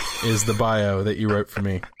part is the bio that you wrote for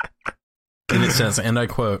me. And it says, and I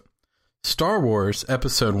quote, Star Wars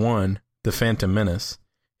Episode 1, The Phantom Menace,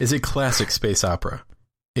 is a classic space opera.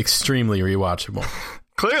 Extremely rewatchable.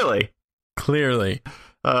 Clearly.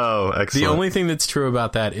 Oh, excellent. The only thing that's true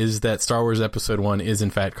about that is that Star Wars Episode 1 is in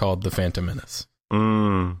fact called The Phantom Menace.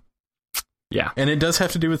 Yeah. And it does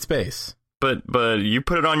have to do with space. But you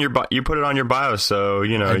put it on your bio, so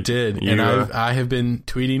I did, and I have been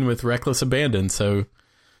tweeting with reckless abandon, so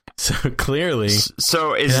clearly,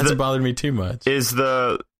 so it hasn't bothered me too much. Is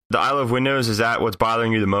the Isle of Windows, is that what's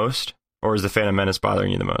bothering you the most, or is the Phantom Menace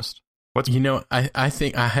bothering you the most? I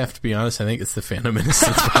think I have to be honest. I think it's the Phantom Menace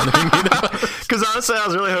that's bothering me the most. Because honestly, I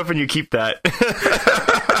was really hoping you keep that.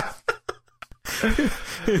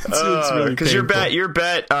 It's really because your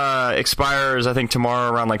bet expires, I think,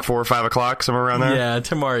 tomorrow around like 4 or 5 o'clock, somewhere around there. Yeah,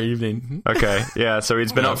 tomorrow evening. Okay, yeah. So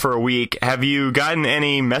it's been up for a week. Have you gotten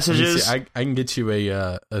any messages? I can get you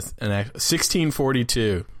an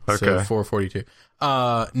 1642. Okay, so 442.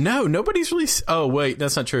 No, nobody's really. Oh wait,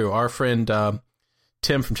 that's not true. Our friend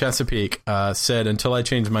Tim from Chesapeake said until I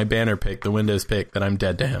change my banner pick, the Windows pick, that I'm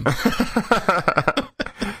dead to him.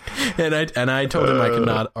 And I told him I could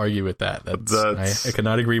not argue with that. I could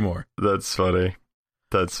not agree more. That's funny.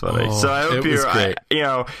 Oh, so I hope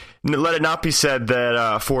let it not be said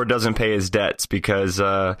that Ford doesn't pay his debts, because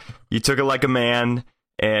you took it like a man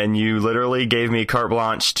and you literally gave me carte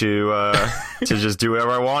blanche to just do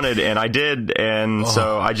whatever I wanted, and I did. And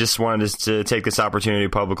so I just wanted to take this opportunity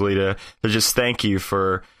publicly to just thank you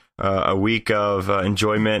for a week of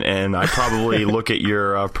enjoyment. And I probably look at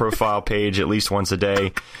your profile page at least once a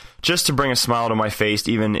day, just to bring a smile to my face,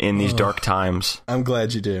 even in these dark times. I'm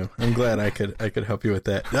glad you do. I'm glad I could help you with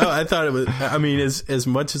that. No, I thought it was. I mean, as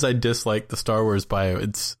much as I dislike the Star Wars bio,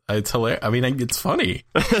 it's hilarious. I mean, it's funny.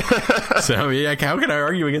 So I mean, how can I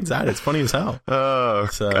argue against that? It's funny as hell. Oh,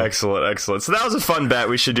 so. Excellent. So that was a fun bet.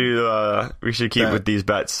 We should do. We should keep with these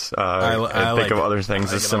bets. I think of other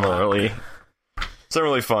things as similarly. It's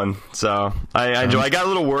really fun. So I enjoy. I got a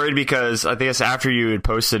little worried because I think it's after you had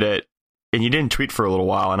posted it, and you didn't tweet for a little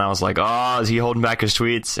while, and I was like, "Oh, is he holding back his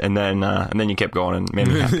tweets?" And then you kept going and made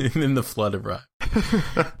me happy. And then the flood arrived.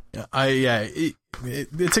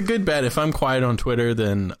 It's a good bet. If I'm quiet on Twitter,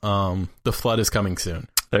 then the flood is coming soon.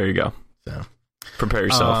 There you go. So prepare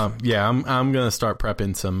yourself. I'm gonna start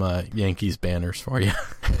prepping some Yankees banners for you.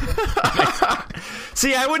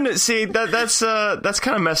 See, I wouldn't see that. That's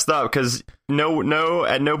kind of messed up, because no,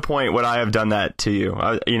 at no point would I have done that to you.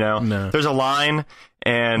 No. There's a line.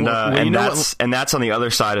 And that's on the other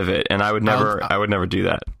side of it, and I would never do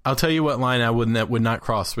that. I'll tell you what line that would not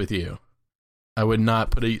cross with you. I would not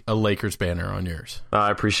put a Lakers banner on yours. I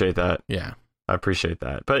appreciate that. Yeah, I appreciate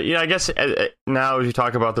that. But I guess now as you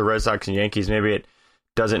talk about the Red Sox and Yankees, maybe it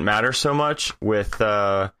doesn't matter so much with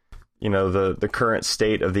the current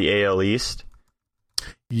state of the AL East.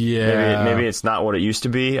 Yeah, maybe it's not what it used to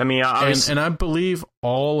be. I mean, and I believe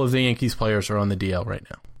all of the Yankees players are on the DL right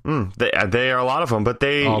now. They are a lot of them, but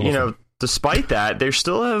they, despite that, they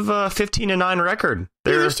still have a 15-9 record.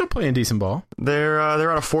 They're still playing decent ball. They're on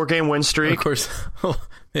a 4-game win streak. Of course,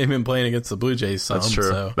 they've been playing against the Blue Jays. That's true.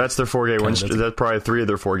 So. That's their 4-game win streak. That's probably 3 of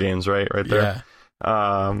their 4 games, right there.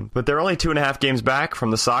 Yeah. But they're only 2.5 games back from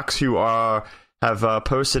the Sox, who have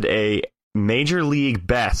posted a major league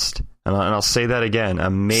best, and I'll say that again, a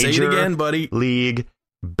major league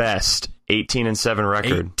best. 18-7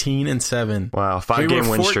 record. 18-7. Wow, 5-game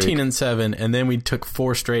win streak. 14-7, and then we took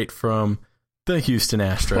 4 straight from the Houston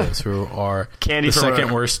Astros, who are the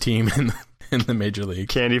second worst team in the major league.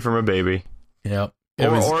 Candy from a baby. Yep.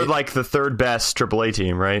 Or like the third best AAA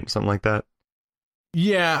team, right? Something like that.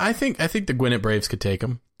 Yeah, I think the Gwinnett Braves could take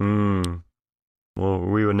them. Well,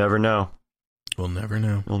 we would never know. We'll never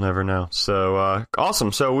know. We'll never know. So,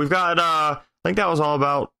 awesome. So we've got, I think that was all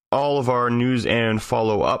about all of our news and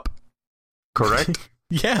follow-up, correct?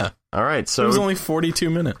 Yeah. All right. So it was only 42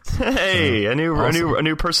 minutes. Hey, a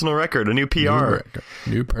new personal record, a new PR.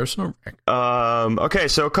 New personal record. Okay,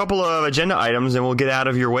 so a couple of agenda items, and we'll get out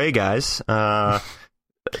of your way, guys. We can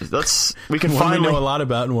one we know a lot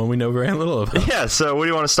about and one we know very little about. Yeah. So what do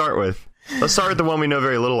you want to start with? Let's start with the one we know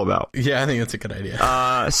very little about. Yeah, I think that's a good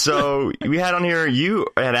idea. So we had on here, you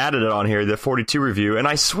had added it on here, the 42 review, and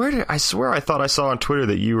I swear I thought I saw on Twitter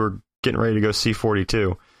that you were getting ready to go see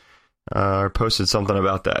 42. Or posted something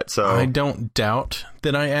about that. So I don't doubt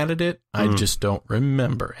that I added it. I just don't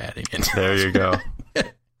remember adding it. There you go.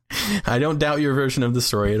 I don't doubt your version of the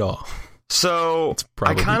story at all. So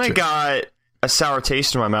I kind of got a sour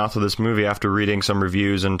taste in my mouth with this movie after reading some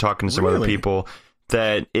reviews and talking to some other people,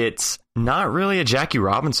 that it's not really a Jackie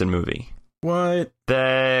Robinson movie. What?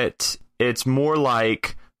 That it's more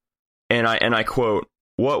like, and I quote,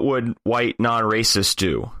 "What would white non-racists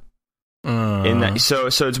do?" In that, so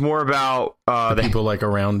it's more about the people like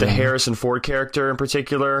around the him. Harrison Ford character in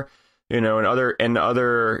particular, and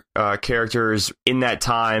other characters in that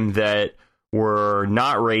time that were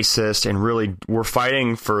not racist and really were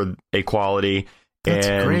fighting for equality. That's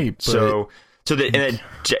great. So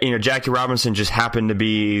Jackie Robinson just happened to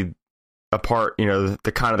be a part,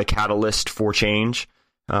 the kind of the catalyst for change,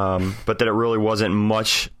 but that it really wasn't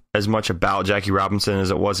as much about Jackie Robinson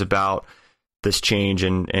as it was about this change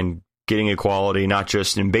and getting equality, not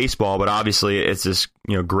just in baseball, but obviously it's this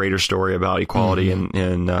greater story about equality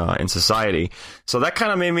in society. So that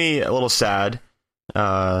kind of made me a little sad.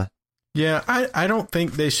 Yeah, I don't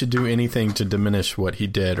think they should do anything to diminish what he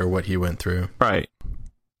did or what he went through. Right.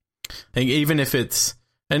 Like, even if it's,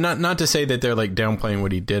 and not to say that they're like downplaying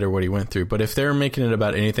what he did or what he went through, but if they're making it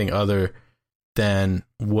about anything other than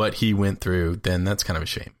what he went through, then that's kind of a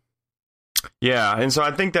shame. Yeah, and so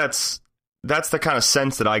I think that's the kind of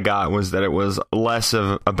sense that I got, was that it was less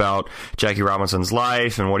about Jackie Robinson's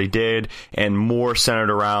life and what he did, and more centered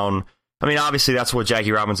around, I mean, obviously that's what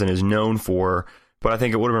Jackie Robinson is known for, but I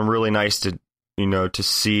think it would have been really nice to, to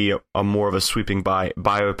see a more of a sweeping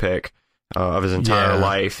biopic of his entire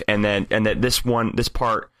life, and that this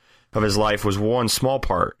part of his life was one small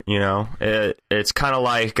part. It's kind of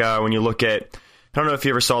like when you look at, I don't know if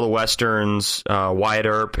you ever saw the Westerns, Wyatt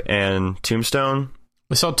Earp and Tombstone.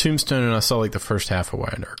 I saw Tombstone, and I saw like the first half of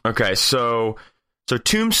Wyatt Earp. Okay, so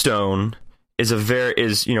Tombstone is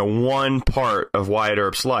one part of Wyatt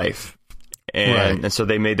Earp's life, and so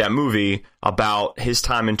they made that movie about his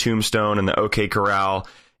time in Tombstone and the OK Corral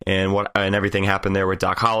and everything happened there with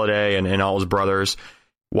Doc Holliday and all his brothers.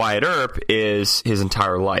 Wyatt Earp is his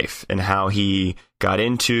entire life and how he got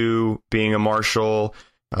into being a marshal,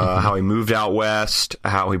 how he moved out west,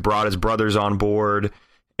 how he brought his brothers on board,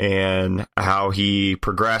 and how he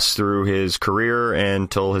progressed through his career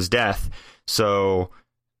until his death. So,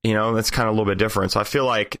 that's kind of a little bit different. So I feel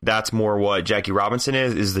like that's more what Jackie Robinson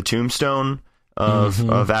is the Tombstone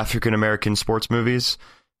of African-American sports movies,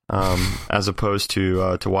 as opposed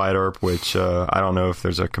to Wyatt Earp, which I don't know if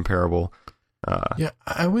there's a comparable. Yeah,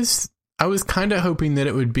 I was kind of hoping that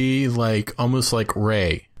it would be like almost like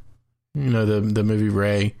Ray, the movie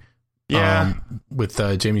Ray. Yeah, with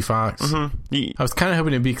Jamie Foxx. I was kind of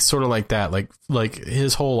hoping it'd be sort of like that, like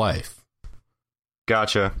his whole life.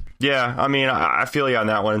 Gotcha. Yeah, I mean, I feel you on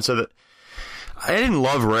that one. So that I didn't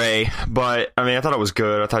love Ray, but I mean, I thought it was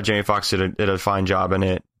good. I thought Jamie Foxx did a fine job in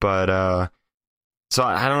it, but so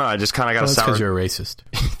I don't know. I just kind of got a sour. Because you're a racist.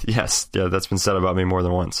 Yes, yeah, that's been said about me more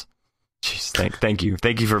than once. Jeez, thank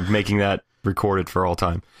you for making that recorded for all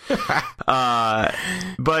time.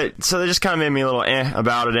 But so they just kind of made me a little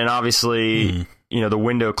about it, and obviously the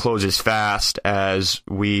window closes fast as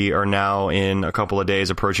we are now in a couple of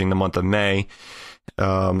days approaching the month of May,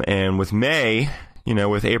 and with May,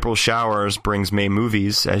 with April showers brings May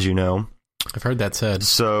movies, as you know. I've heard that said.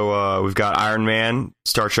 So we've got Iron Man,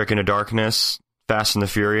 Star Trek Into Darkness, Fast and the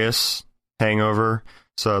Furious, Hangover.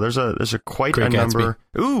 So there's a quite Great a number.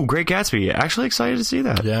 Gatsby. Ooh, Great Gatsby! Actually excited to see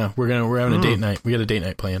that. Yeah, we're having a date night. We got a date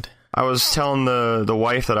night planned. I was telling the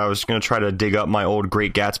wife that I was going to try to dig up my old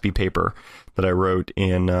Great Gatsby paper that I wrote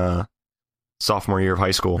in sophomore year of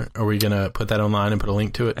high school. Are we going to put that online and put a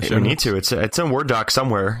link to it? We need to. It's in Word doc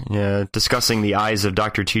somewhere. Yeah, discussing the eyes of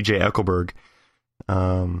Dr. T.J. Eichelberg.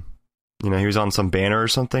 He was on some banner or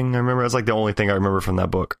something. I remember that's like the only thing I remember from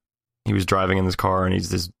that book. He was driving in this car, and he's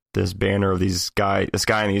this banner of this guy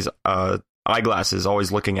in these eyeglasses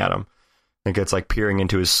always looking at him. I think it's like peering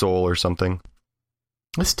into his soul or something.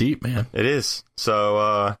 That's deep, man. It is.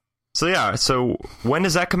 So So yeah, so when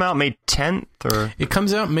does that come out? May 10th or? It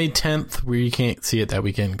comes out May 10th. We can't see it that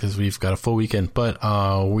weekend because we've got a full weekend, but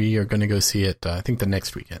we are going to go see it, I think, the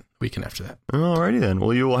next weekend after that. Alrighty then.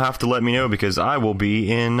 Well, you will have to let me know because I will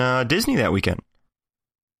be in Disney that weekend.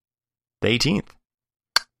 The 18th.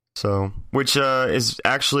 So, which is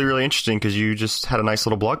actually really interesting because you just had a nice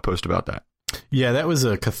little blog post about that. Yeah, that was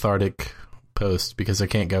a cathartic post because I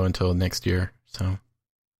can't go until next year. So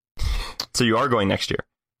you are going next year?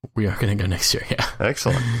 We are going to go next year, yeah.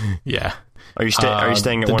 Excellent. Yeah. Are you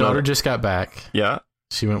staying at the one? The daughter just got back. Yeah.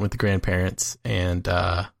 She went with the grandparents, and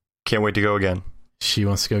can't wait to go again. She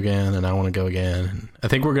wants to go again, and I want to go again. I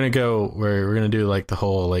think we're going to go where we're going to do like the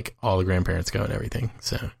whole, like all the grandparents go and everything.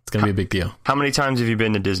 So it's going to be a big deal. How many times have you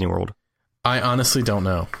been to Disney World? I honestly don't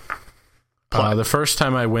know. The first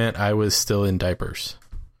time I went, I was still in diapers.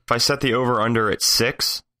 If I set the over under at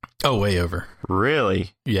 6. Oh, way over.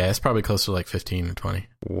 Really? Yeah, it's probably close to like 15 or 20.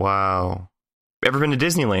 Wow. Ever been to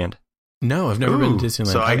Disneyland? No, I've never been to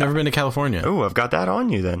Disneyland. So I've never been to California. Oh, I've got that on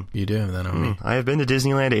you then. You do have that on me. I have been to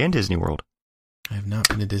Disneyland and Disney World. I have not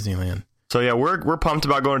been to Disneyland. So yeah, we're pumped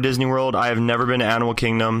about going to Disney World. I have never been to Animal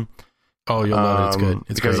Kingdom. Oh, you'll love it. It's good.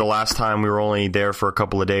 It's because great. The last time we were only there for a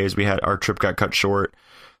couple of days. Our trip got cut short.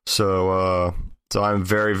 So I'm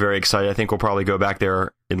very, very excited. I think we'll probably go back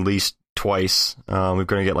there at least twice. We're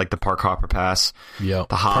going to get like the Park Hopper pass. Yeah,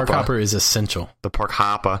 the Hopper. Park Hopper is essential. The Park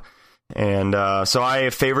Hopper. And so I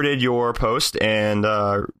favorited your post and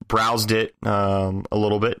browsed it a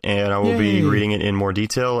little bit, and I will be reading it in more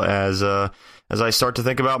detail as I start to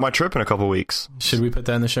think about my trip in a couple weeks. Should we put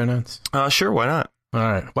that in the show notes? Sure, why not? All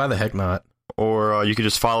right, why the heck not? Or you could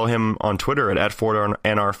just follow him on Twitter at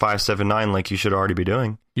FordNR579, like you should already be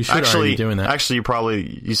doing. You should already be doing that.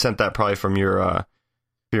 Actually, you sent that probably from your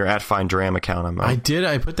 @FineDram account. I did.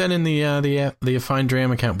 I put that in the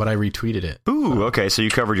FineDram account, but I retweeted it. Ooh, okay. So you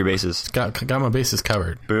covered your bases. Got my bases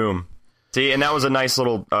covered. Boom. See, and that was a nice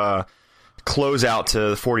little closeout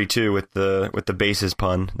to 42 with the bases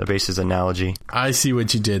pun, the bases analogy. I see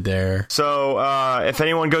what you did there. So if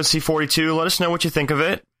anyone goes to see 42, let us know what you think of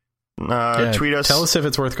it. Tweet us. Tell us if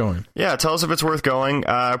it's worth going. Yeah, tell us if it's worth going.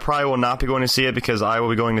 I probably will not be going to see it because I will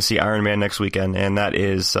be going to see Iron Man next weekend, and that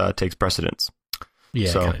takes precedence. Yeah,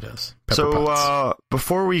 it kind of does. Pepper Potts.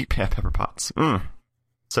 Before we... Yeah, Pepper Potts.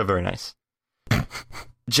 So very nice.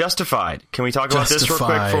 Justified. Can we talk about this real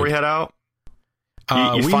quick before we head out?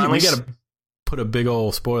 We got to put a big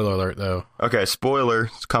old spoiler alert, though. Okay, spoiler.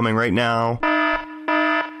 It's coming right now.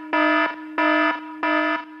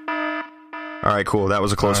 All right, cool. That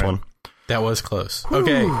was a close one. That was close. Whew.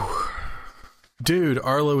 Okay. Dude,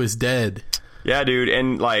 Arlo is dead. Yeah, dude.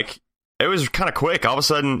 And, like... It was kind of quick. All of a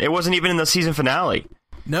sudden, it wasn't even in the season finale.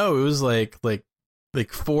 No, it was like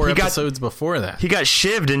 4 episodes before that. He got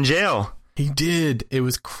shivved in jail. He did. It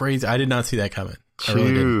was crazy. I did not see that coming. I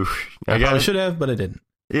really didn't. I probably should have, but I didn't.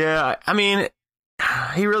 Yeah, I mean,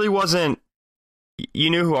 he really wasn't.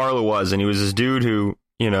 You knew who Arlo was, and he was this dude who,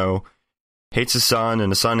 hates his son,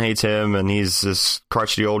 and the son hates him, and he's this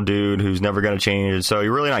crotchety old dude who's never going to change. And so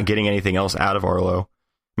you're really not getting anything else out of Arlo.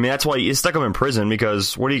 I mean, that's why you stuck him in prison,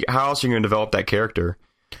 because how else are you going to develop that character?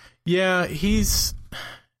 Yeah, it's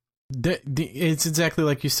exactly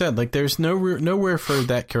like you said. Like, there's nowhere for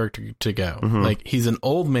that character to go. Mm-hmm. Like, he's an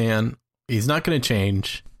old man. He's not going to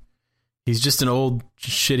change. He's just an old,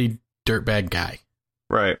 shitty, dirtbag guy.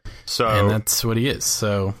 Right. And that's what he is.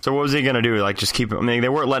 So what was he going to do? Like, just keep him? I mean, they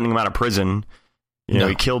weren't letting him out of prison.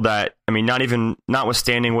 He killed that. I mean,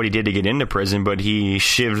 notwithstanding what he did to get into prison, but he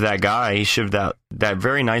shivved that guy. He shivved that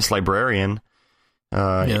very nice librarian.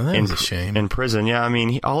 That was a shame. In prison. Yeah, I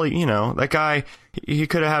mean, that guy, he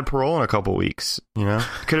could have had parole in a couple weeks. Could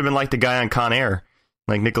have been like the guy on Con Air,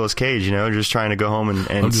 like Nicolas Cage. just trying to go home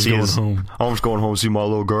and see his. Home. I'm just going home to see my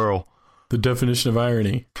little girl. The definition of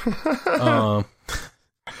irony. That's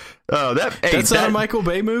not a Michael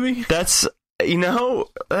Bay movie. That's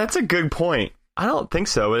that's a good point. I don't think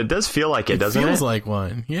so, but it does feel like it, doesn't it? It feels like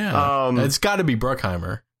one, yeah. It's got to be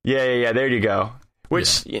Bruckheimer. Yeah, there you go.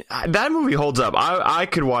 Which, that movie holds up. I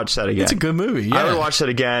could watch that again. It's a good movie, yeah. I would watch that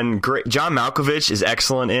again. Great. John Malkovich is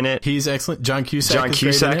excellent in it. He's excellent. John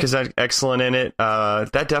Cusack is excellent in it.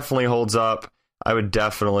 That definitely holds up. I would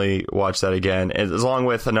definitely watch that again, along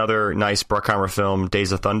with another nice Bruckheimer film,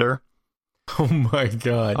 Days of Thunder. Oh my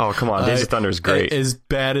god! Oh come on, Days of Thunder is great. As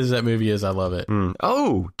bad as that movie is, I love it.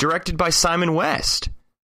 Oh, directed by Simon West.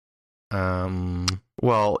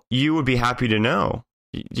 Well, you would be happy to know.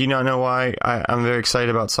 Do you not know why I'm very excited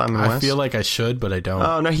about Simon West? I feel like I should, but I don't.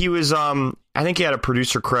 Oh no, he was. I think he had a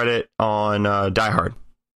producer credit on Die Hard.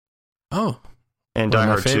 Oh, And One Die of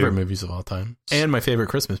Hard my favorite 2. movies of all time. And my favorite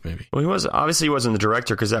Christmas movie. Well, he wasn't the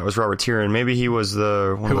director because that was Robert Tiernan. Maybe he was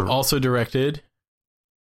Who also directed...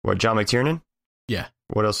 What, John McTiernan? Yeah.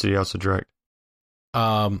 What else did he also direct?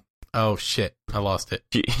 Oh, shit. I lost it.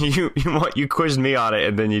 You quizzed me on it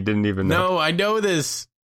and then you didn't even know. No, I know this.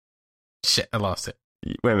 Shit, I lost it.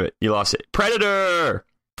 Wait a minute. You lost it. Predator!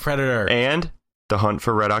 And The Hunt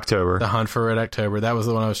for Red October. The Hunt for Red October. That was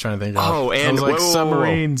the one I was trying to think of. Oh, and I was like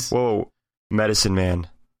Submarines. Whoa. Medicine Man.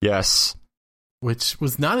 Yes. Which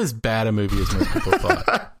was not as bad a movie as most people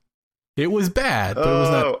thought. It was bad, but it was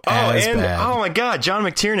not as bad. Oh my God, John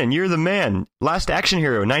McTiernan, you're the man. Last Action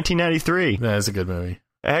Hero, 1993. That is a good movie.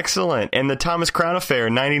 Excellent. And The Thomas Crown Affair,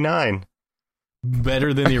 99.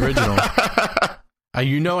 Better than the original. I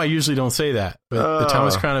usually don't say that, but The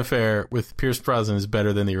Thomas Crown Affair with Pierce Brosnan is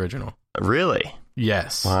better than the original. Really?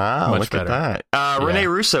 Yes. Wow, look at that. Rene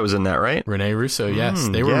Russo was in that, right? Rene Russo, yes.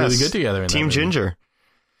 They were really good together in Team that Ginger.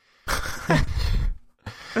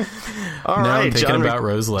 All now right, I'm thinking about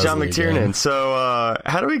Rose Leslie. John McTiernan. Again. So,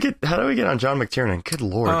 how do we get on John McTiernan? Good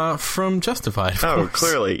Lord. From Justified. Of course.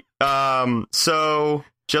 Clearly. So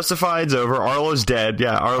Justified's over. Arlo's dead.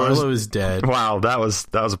 Yeah, Arlo is dead. Wow, that was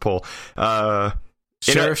a pull.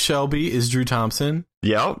 Sheriff Shelby is Drew Thompson.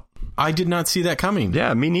 Yep. I did not see that coming.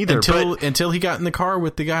 Yeah, me neither. Until he got in the car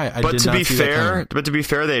with the guy. But to be fair,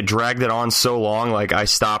 they had dragged it on so long. Like I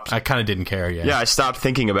kind of didn't care. Yeah. Yeah, I stopped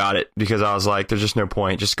thinking about it because I was like, "There's just no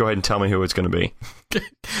point. Just go ahead and tell me who it's going to be."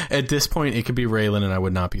 At this point, it could be Raylan, and I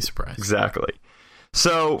would not be surprised. Exactly.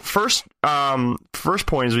 So first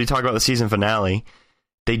point is we talk about the season finale.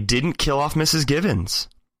 They didn't kill off Mrs. Givens.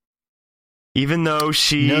 Even though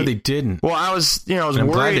No, they didn't. Well, I was worried. I'm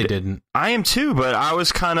glad they didn't. I am too, but I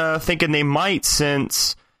was kind of thinking they might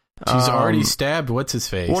since she's already stabbed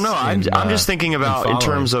what's-his-face. Well, no, I'm just thinking about in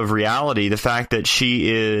terms of reality, the fact that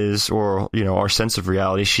she is, or, our sense of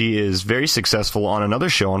reality, she is very successful on another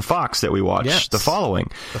show on Fox that we watched, yes. The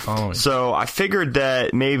Following. So I figured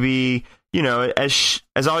that maybe, as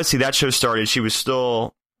obviously that show started, she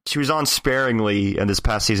was on sparingly in this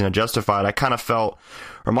past season of Justified. I kind of felt,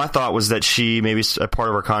 or my thought was that maybe a part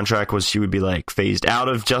of her contract was she would be like phased out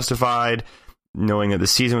of Justified, knowing that the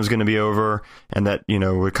season was going to be over, and that,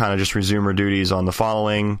 would kind of just resume her duties on The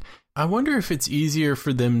Following. I wonder if it's easier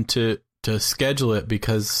for them to schedule it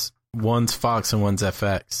because one's Fox and one's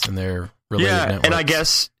FX, and they're related networks. And I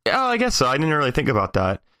guess so. I didn't really think about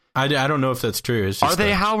that. I don't know if that's true. It's just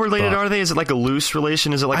how related are they? Is it like a loose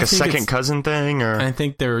relation? Is it like a second cousin thing? Or I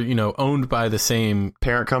think they're owned by the same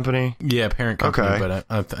parent company. Yeah, parent company. Okay.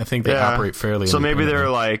 But I think they operate fairly. So maybe they're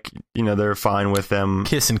like they're fine with them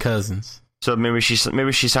kissing cousins. So maybe she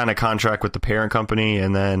signed a contract with the parent company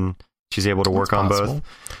and then she's able to work on both.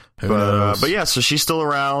 Who knows? But yeah, so she's still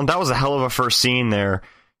around. That was a hell of a first scene there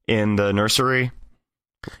in the nursery.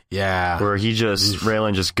 Yeah. Where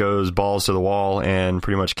Raylan just goes balls to the wall and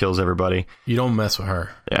pretty much kills everybody. You don't mess with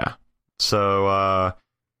her. Yeah. So,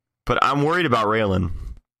 but I'm worried about Raylan.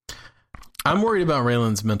 I'm worried about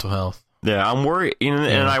Raylan's mental health. Yeah, I'm worried.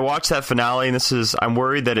 And I watched that finale, and I'm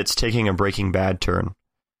worried that it's taking a Breaking Bad turn.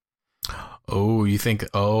 Oh, you think?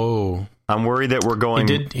 Oh. I'm worried that we're going...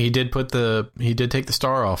 He did take the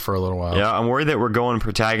star off for a little while. Yeah, I'm worried that we're going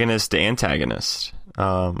protagonist to antagonist.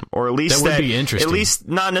 Or at least that would be interesting. At least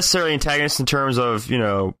not necessarily antagonist in terms of,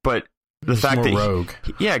 but the fact that rogue.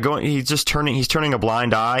 He's turning a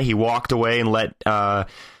blind eye. He walked away and let the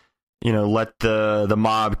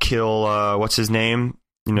mob kill what's his name?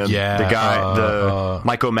 The guy,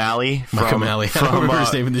 Mike O'Malley. I don't remember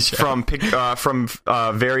his name in the show. From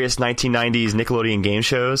various 1990s Nickelodeon game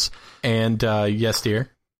shows. And Yes Dear.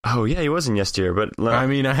 Oh yeah, he was in Yes Dear, but I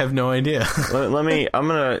have no idea. we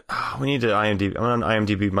need to IMDb. I'm on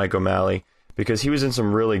IMDb Mike O'Malley because he was in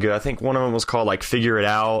some really good. I think one of them was called like Figure It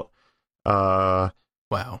Out. Wow.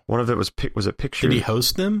 One of it was it Picture? Did he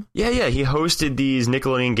host them? Yeah, he hosted these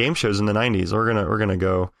Nickelodeon game shows in the 90s. We're gonna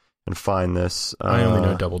go and find this. I only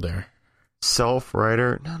know Double Dare.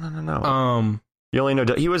 Self-writer? No. You only know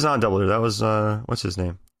he was on Double Dare. That was what's his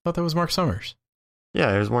name? I thought that was Mark Summers.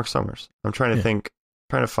 Yeah, it was Mark Summers. I'm trying to think.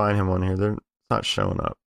 Trying to find him on here. They're not showing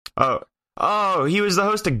up. Oh, he was the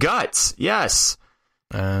host of Guts. Yes.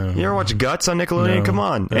 You ever watch Guts on Nickelodeon? No. Come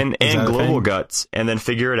on. And Global Guts. And then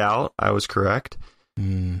Figure It Out. I was correct.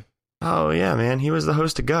 Oh, yeah, man. He was the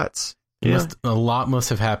host of Guts. Yeah. A lot must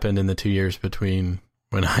have happened in the 2 years between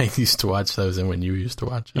when I used to watch those and when you used to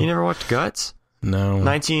watch them. You never watched Guts? No.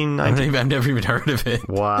 1990. I've never even heard of it.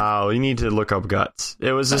 Wow, you need to look up Guts.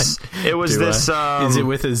 It was this. Is it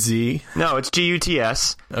with a Z? No, it's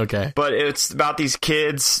GUTS. Okay. But it's about these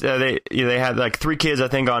kids. They had like 3 kids, I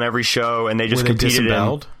think, on every show, and they just competed. Were they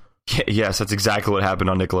disemboweled? Yes, that's exactly what happened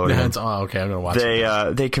on Nickelodeon. Okay, I'm gonna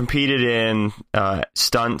watch. They competed in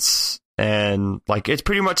stunts and like it's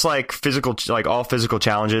pretty much like all physical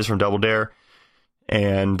challenges from Double Dare.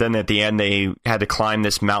 And then at the end, they had to climb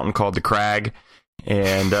this mountain called the Crag,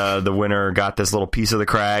 and the winner got this little piece of the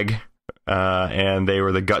Crag, and they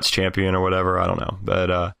were the Guts champion or whatever. I don't know,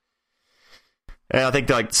 but and I think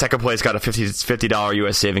like second place got a $50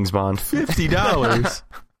 U.S. savings bond. $50.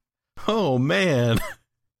 Oh man.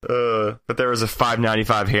 But there was a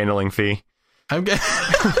 $5.95 handling fee.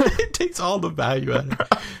 It takes all the value out of it.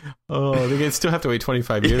 Oh, they still have to wait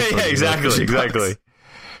 25 years. Yeah, exactly.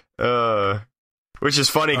 Which is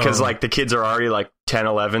funny because like the kids are already like 10,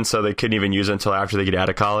 11, so they couldn't even use it until after they get out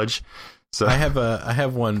of college. So I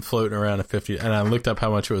have one floating around at 50, and I looked up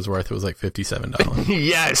how much it was worth. It was like $57.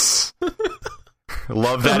 Yes.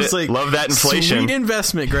 Love that. Love that inflation. Sweet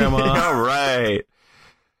investment, Grandma. All right.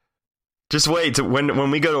 Just wait.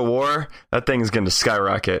 When we go to war, that thing is going to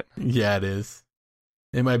skyrocket. Yeah, it is.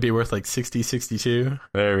 It might be worth like 60, 62.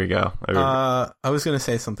 There we go. I was going to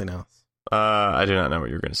say something else. I do not know what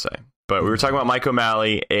you were going to say. But we were talking about Mike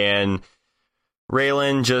O'Malley and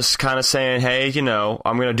Raylan just kind of saying, hey,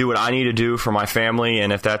 I'm going to do what I need to do for my family.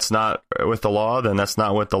 And if that's not with the law, then that's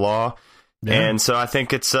not with the law. Yeah. And so I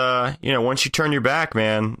think it's, once you turn your back,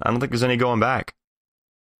 man, I don't think there's any going back.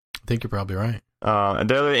 I think you're probably right. And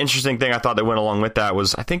the other interesting thing I thought that went along with that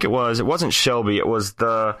was, it wasn't Shelby. It was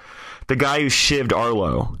the guy who shivved Arlo.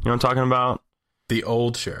 You know what I'm talking about? The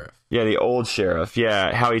old sheriff. Yeah, the old sheriff.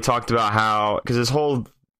 Yeah, how he talked about how, because this whole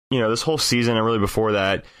season and really before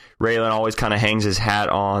that, Raylan always kind of hangs his hat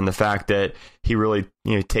on the fact that he really,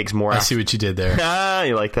 takes more. I see what you did there.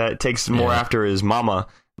 You like that? Takes more after his mama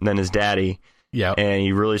than his daddy. Yeah. And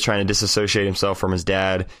he really is trying to disassociate himself from his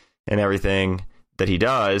dad and everything that he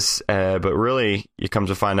does. But really, you come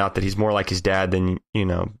to find out that he's more like his dad than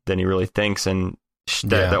he really thinks. And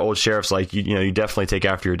the old sheriff's like, you definitely take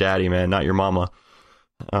after your daddy, man, not your mama.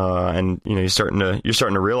 And you're starting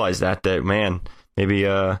to realize that man.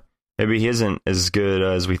 Maybe he isn't as good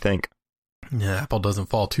as we think. Yeah, apple doesn't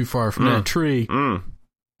fall too far from that tree.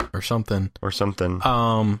 Or something.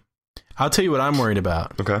 I'll tell you what I'm worried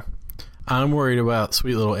about. Okay. I'm worried about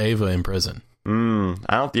sweet little Ava in prison.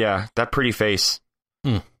 That pretty face.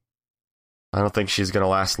 I don't think she's going to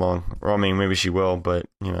last long. Or, I mean, maybe she will, but,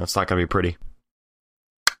 it's not going to be pretty.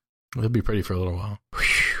 It'll be pretty for a little while.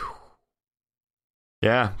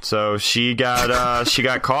 Yeah, so she got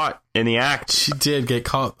caught in the act. She did get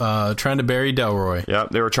caught trying to bury Delroy. Yep,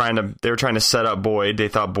 they were trying to set up Boyd. They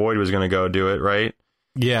thought Boyd was going to go do it, right?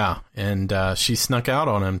 Yeah, and she snuck out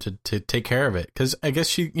on him to take care of it because I guess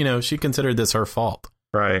she considered this her fault.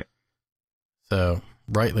 Right. So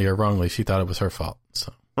rightly or wrongly, she thought it was her fault.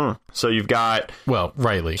 So you've got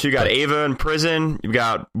rightly. So you got Ava in prison. You've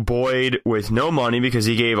got Boyd with no money because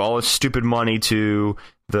he gave all his stupid money to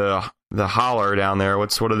the holler down there.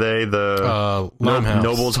 What are they? The Limehouse.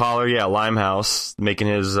 Noble's Holler. Yeah, Limehouse, making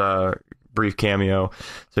his brief cameo.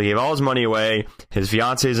 So he gave all his money away. His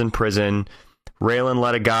fiance's in prison. Raylan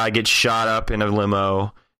let a guy get shot up in a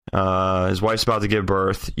limo. His wife's about to give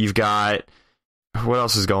birth. You've got, what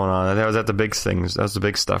else is going on? That was at the big things. That's the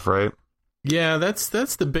big stuff, right? Yeah, that's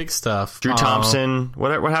the big stuff. Drew Thompson.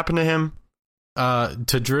 What happened to him?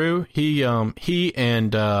 To Drew, he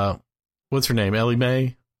and what's her name? Ellie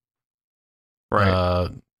Mae. Right.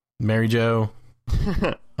 Mary Jo.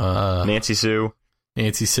 Nancy Sue.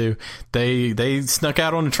 They snuck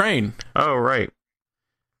out on a train. Oh, right.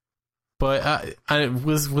 But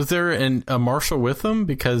was there a marshal with them?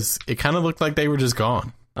 Because it kind of looked like they were just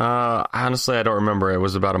gone. Honestly, I don't remember. It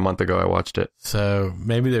was about a month ago I watched it. So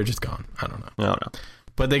maybe they're just gone. I don't know.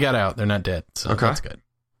 But they got out. They're not dead. So that's good.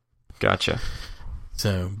 Gotcha.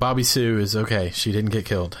 So Bobby Sue is okay. She didn't get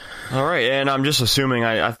killed. All right. And I'm just assuming,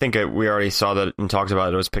 I think we already saw that and talked about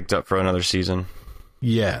it. It was picked up for another season.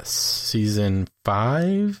 Yes. Season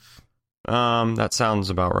 5? That sounds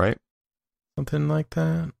about right. Something like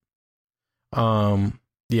that.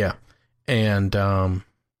 Yeah. And,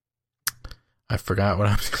 I forgot what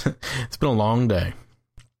I was it's been a long day.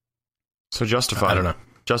 So Justified. I don't know.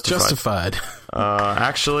 Justified.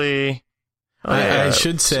 Actually, I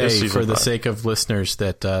should say for the sake of listeners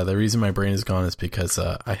that the reason my brain is gone is because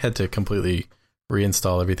I had to completely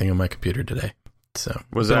reinstall everything on my computer today. So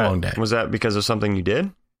was that a long day. Was that because of something you did?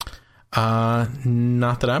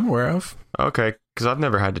 Not that I'm aware of. Okay, because I've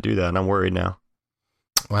never had to do that, and I'm worried now.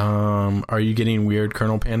 Are you getting weird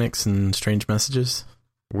kernel panics and strange messages?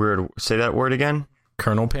 Weird. Say that word again.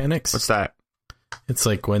 Kernel panics. What's that? It's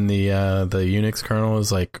like when the Unix kernel is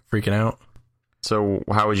like freaking out. So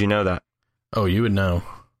how would you know that? Oh, you would know.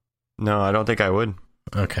 No, I don't think I would.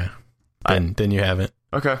 Okay. Then you haven't.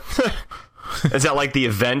 Okay. Is that like the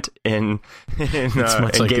event in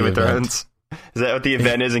Game of Thrones? Is that what the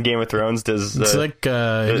event is in Game of Thrones? It's like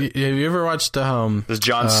have you ever watched does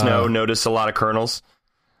Jon Snow notice a lot of colonels?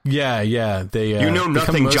 Yeah. They you know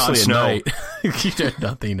nothing, Jon Snow. You know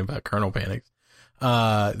nothing about Colonel Panics.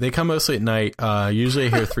 They come mostly at night. Usually I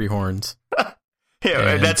hear 3 horns.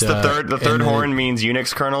 Yeah, and that's the third. The third horn means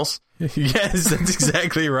Unix kernels. Yes, that's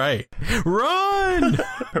exactly right. Run!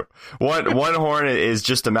 One horn is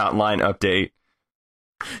just a mountain line update.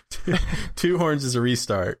 2 horns is a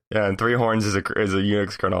restart. Yeah, and 3 horns is a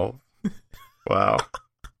Unix kernel. Wow,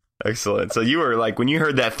 excellent. So you were like, when you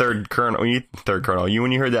heard that third kernel, when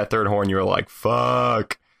you heard that third horn, you were like,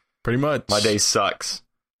 "Fuck!" Pretty much. My day sucks.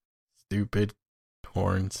 Stupid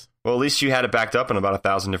horns. Well, at least you had it backed up in about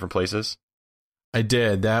 1,000 different places. I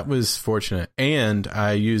did. That was fortunate. And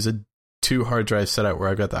I use a 2 hard drive setup where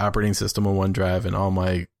I've got the operating system on one drive and all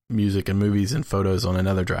my music and movies and photos on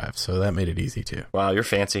another drive. So that made it easy too. Wow, you're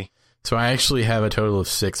fancy. So I actually have a total of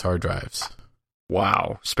 6 hard drives.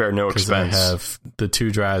 Wow, spare no expense. I have the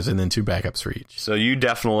 2 drives and then 2 backups for each. So you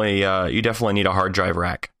definitely need a hard drive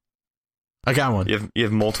rack. I got one. You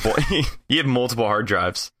have multiple. You have multiple hard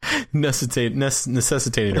drives. Necessitating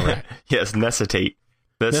a rack. Yes, necessitate.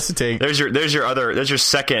 Necessitate. There's your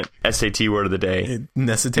second SAT word of the day.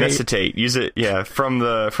 Necessitate. Use it. Yeah, from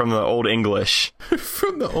the old English.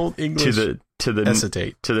 From the old English to the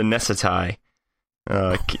necessitate to the necessity.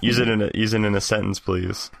 Use it in a sentence,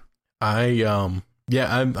 please. I'm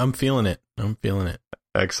feeling it. I'm feeling it.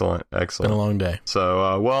 Excellent. It's been a long day.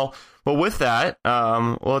 So well, with that,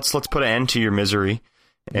 let's put an end to your misery.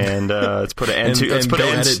 And let's put an end to let's put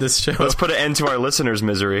an end to our listeners'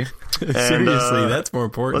 misery. Seriously, that's more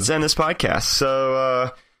important. Let's end this podcast.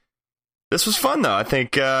 So this was fun, though. I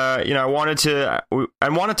think I wanted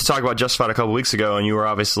to talk about Justified a couple weeks ago, and you were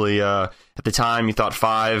obviously at the time you thought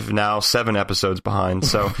 5, now 7 episodes behind.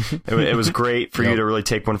 So it was great for you to really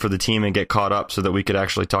take one for the team and get caught up, so that we could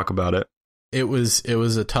actually talk about it. It was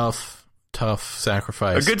a tough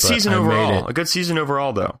sacrifice. A good season overall. A good season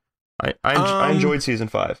overall, though. I enjoyed season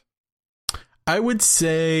 5. I would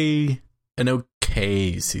say an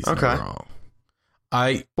okay season overall.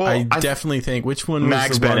 I definitely think, which one was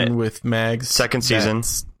Mags the Bennett. one with Mags? Second season.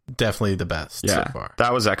 That's definitely the best so far.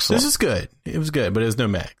 That was excellent. This is good. It was good, but it was no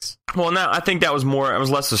Mags. Well, now I think it was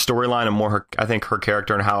less the storyline and more her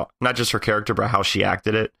character and how, not just her character, but how she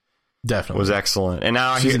acted it. Definitely. Was excellent. And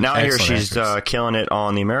now I hear she's killing it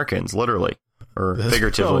on The Americans, literally. Or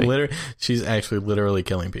figuratively. She's actually literally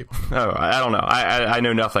killing people. Oh, I don't know. I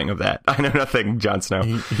know nothing of that. I know nothing, Jon Snow.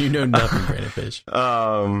 You know nothing, Brandon Fish.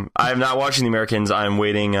 I'm not watching The Americans. I'm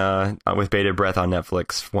waiting with bated breath on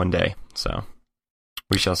Netflix one day. So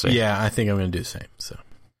we shall see. Yeah, I think I'm going to do the same. So.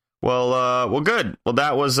 Well, good. Well,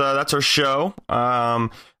 that's our show.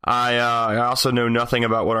 I also know nothing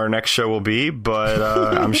about what our next show will be, but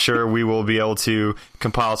I'm sure we will be able to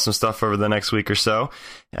compile some stuff over the next week or so.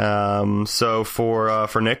 So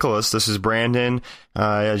for Nicholas, this is Brandon.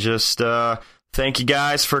 Just thank you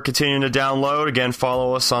guys for continuing to download. Again,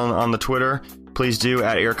 follow us on the Twitter. Please do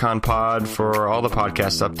at AirconPod for all the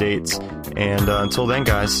podcast updates. And until then,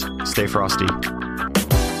 guys, stay frosty.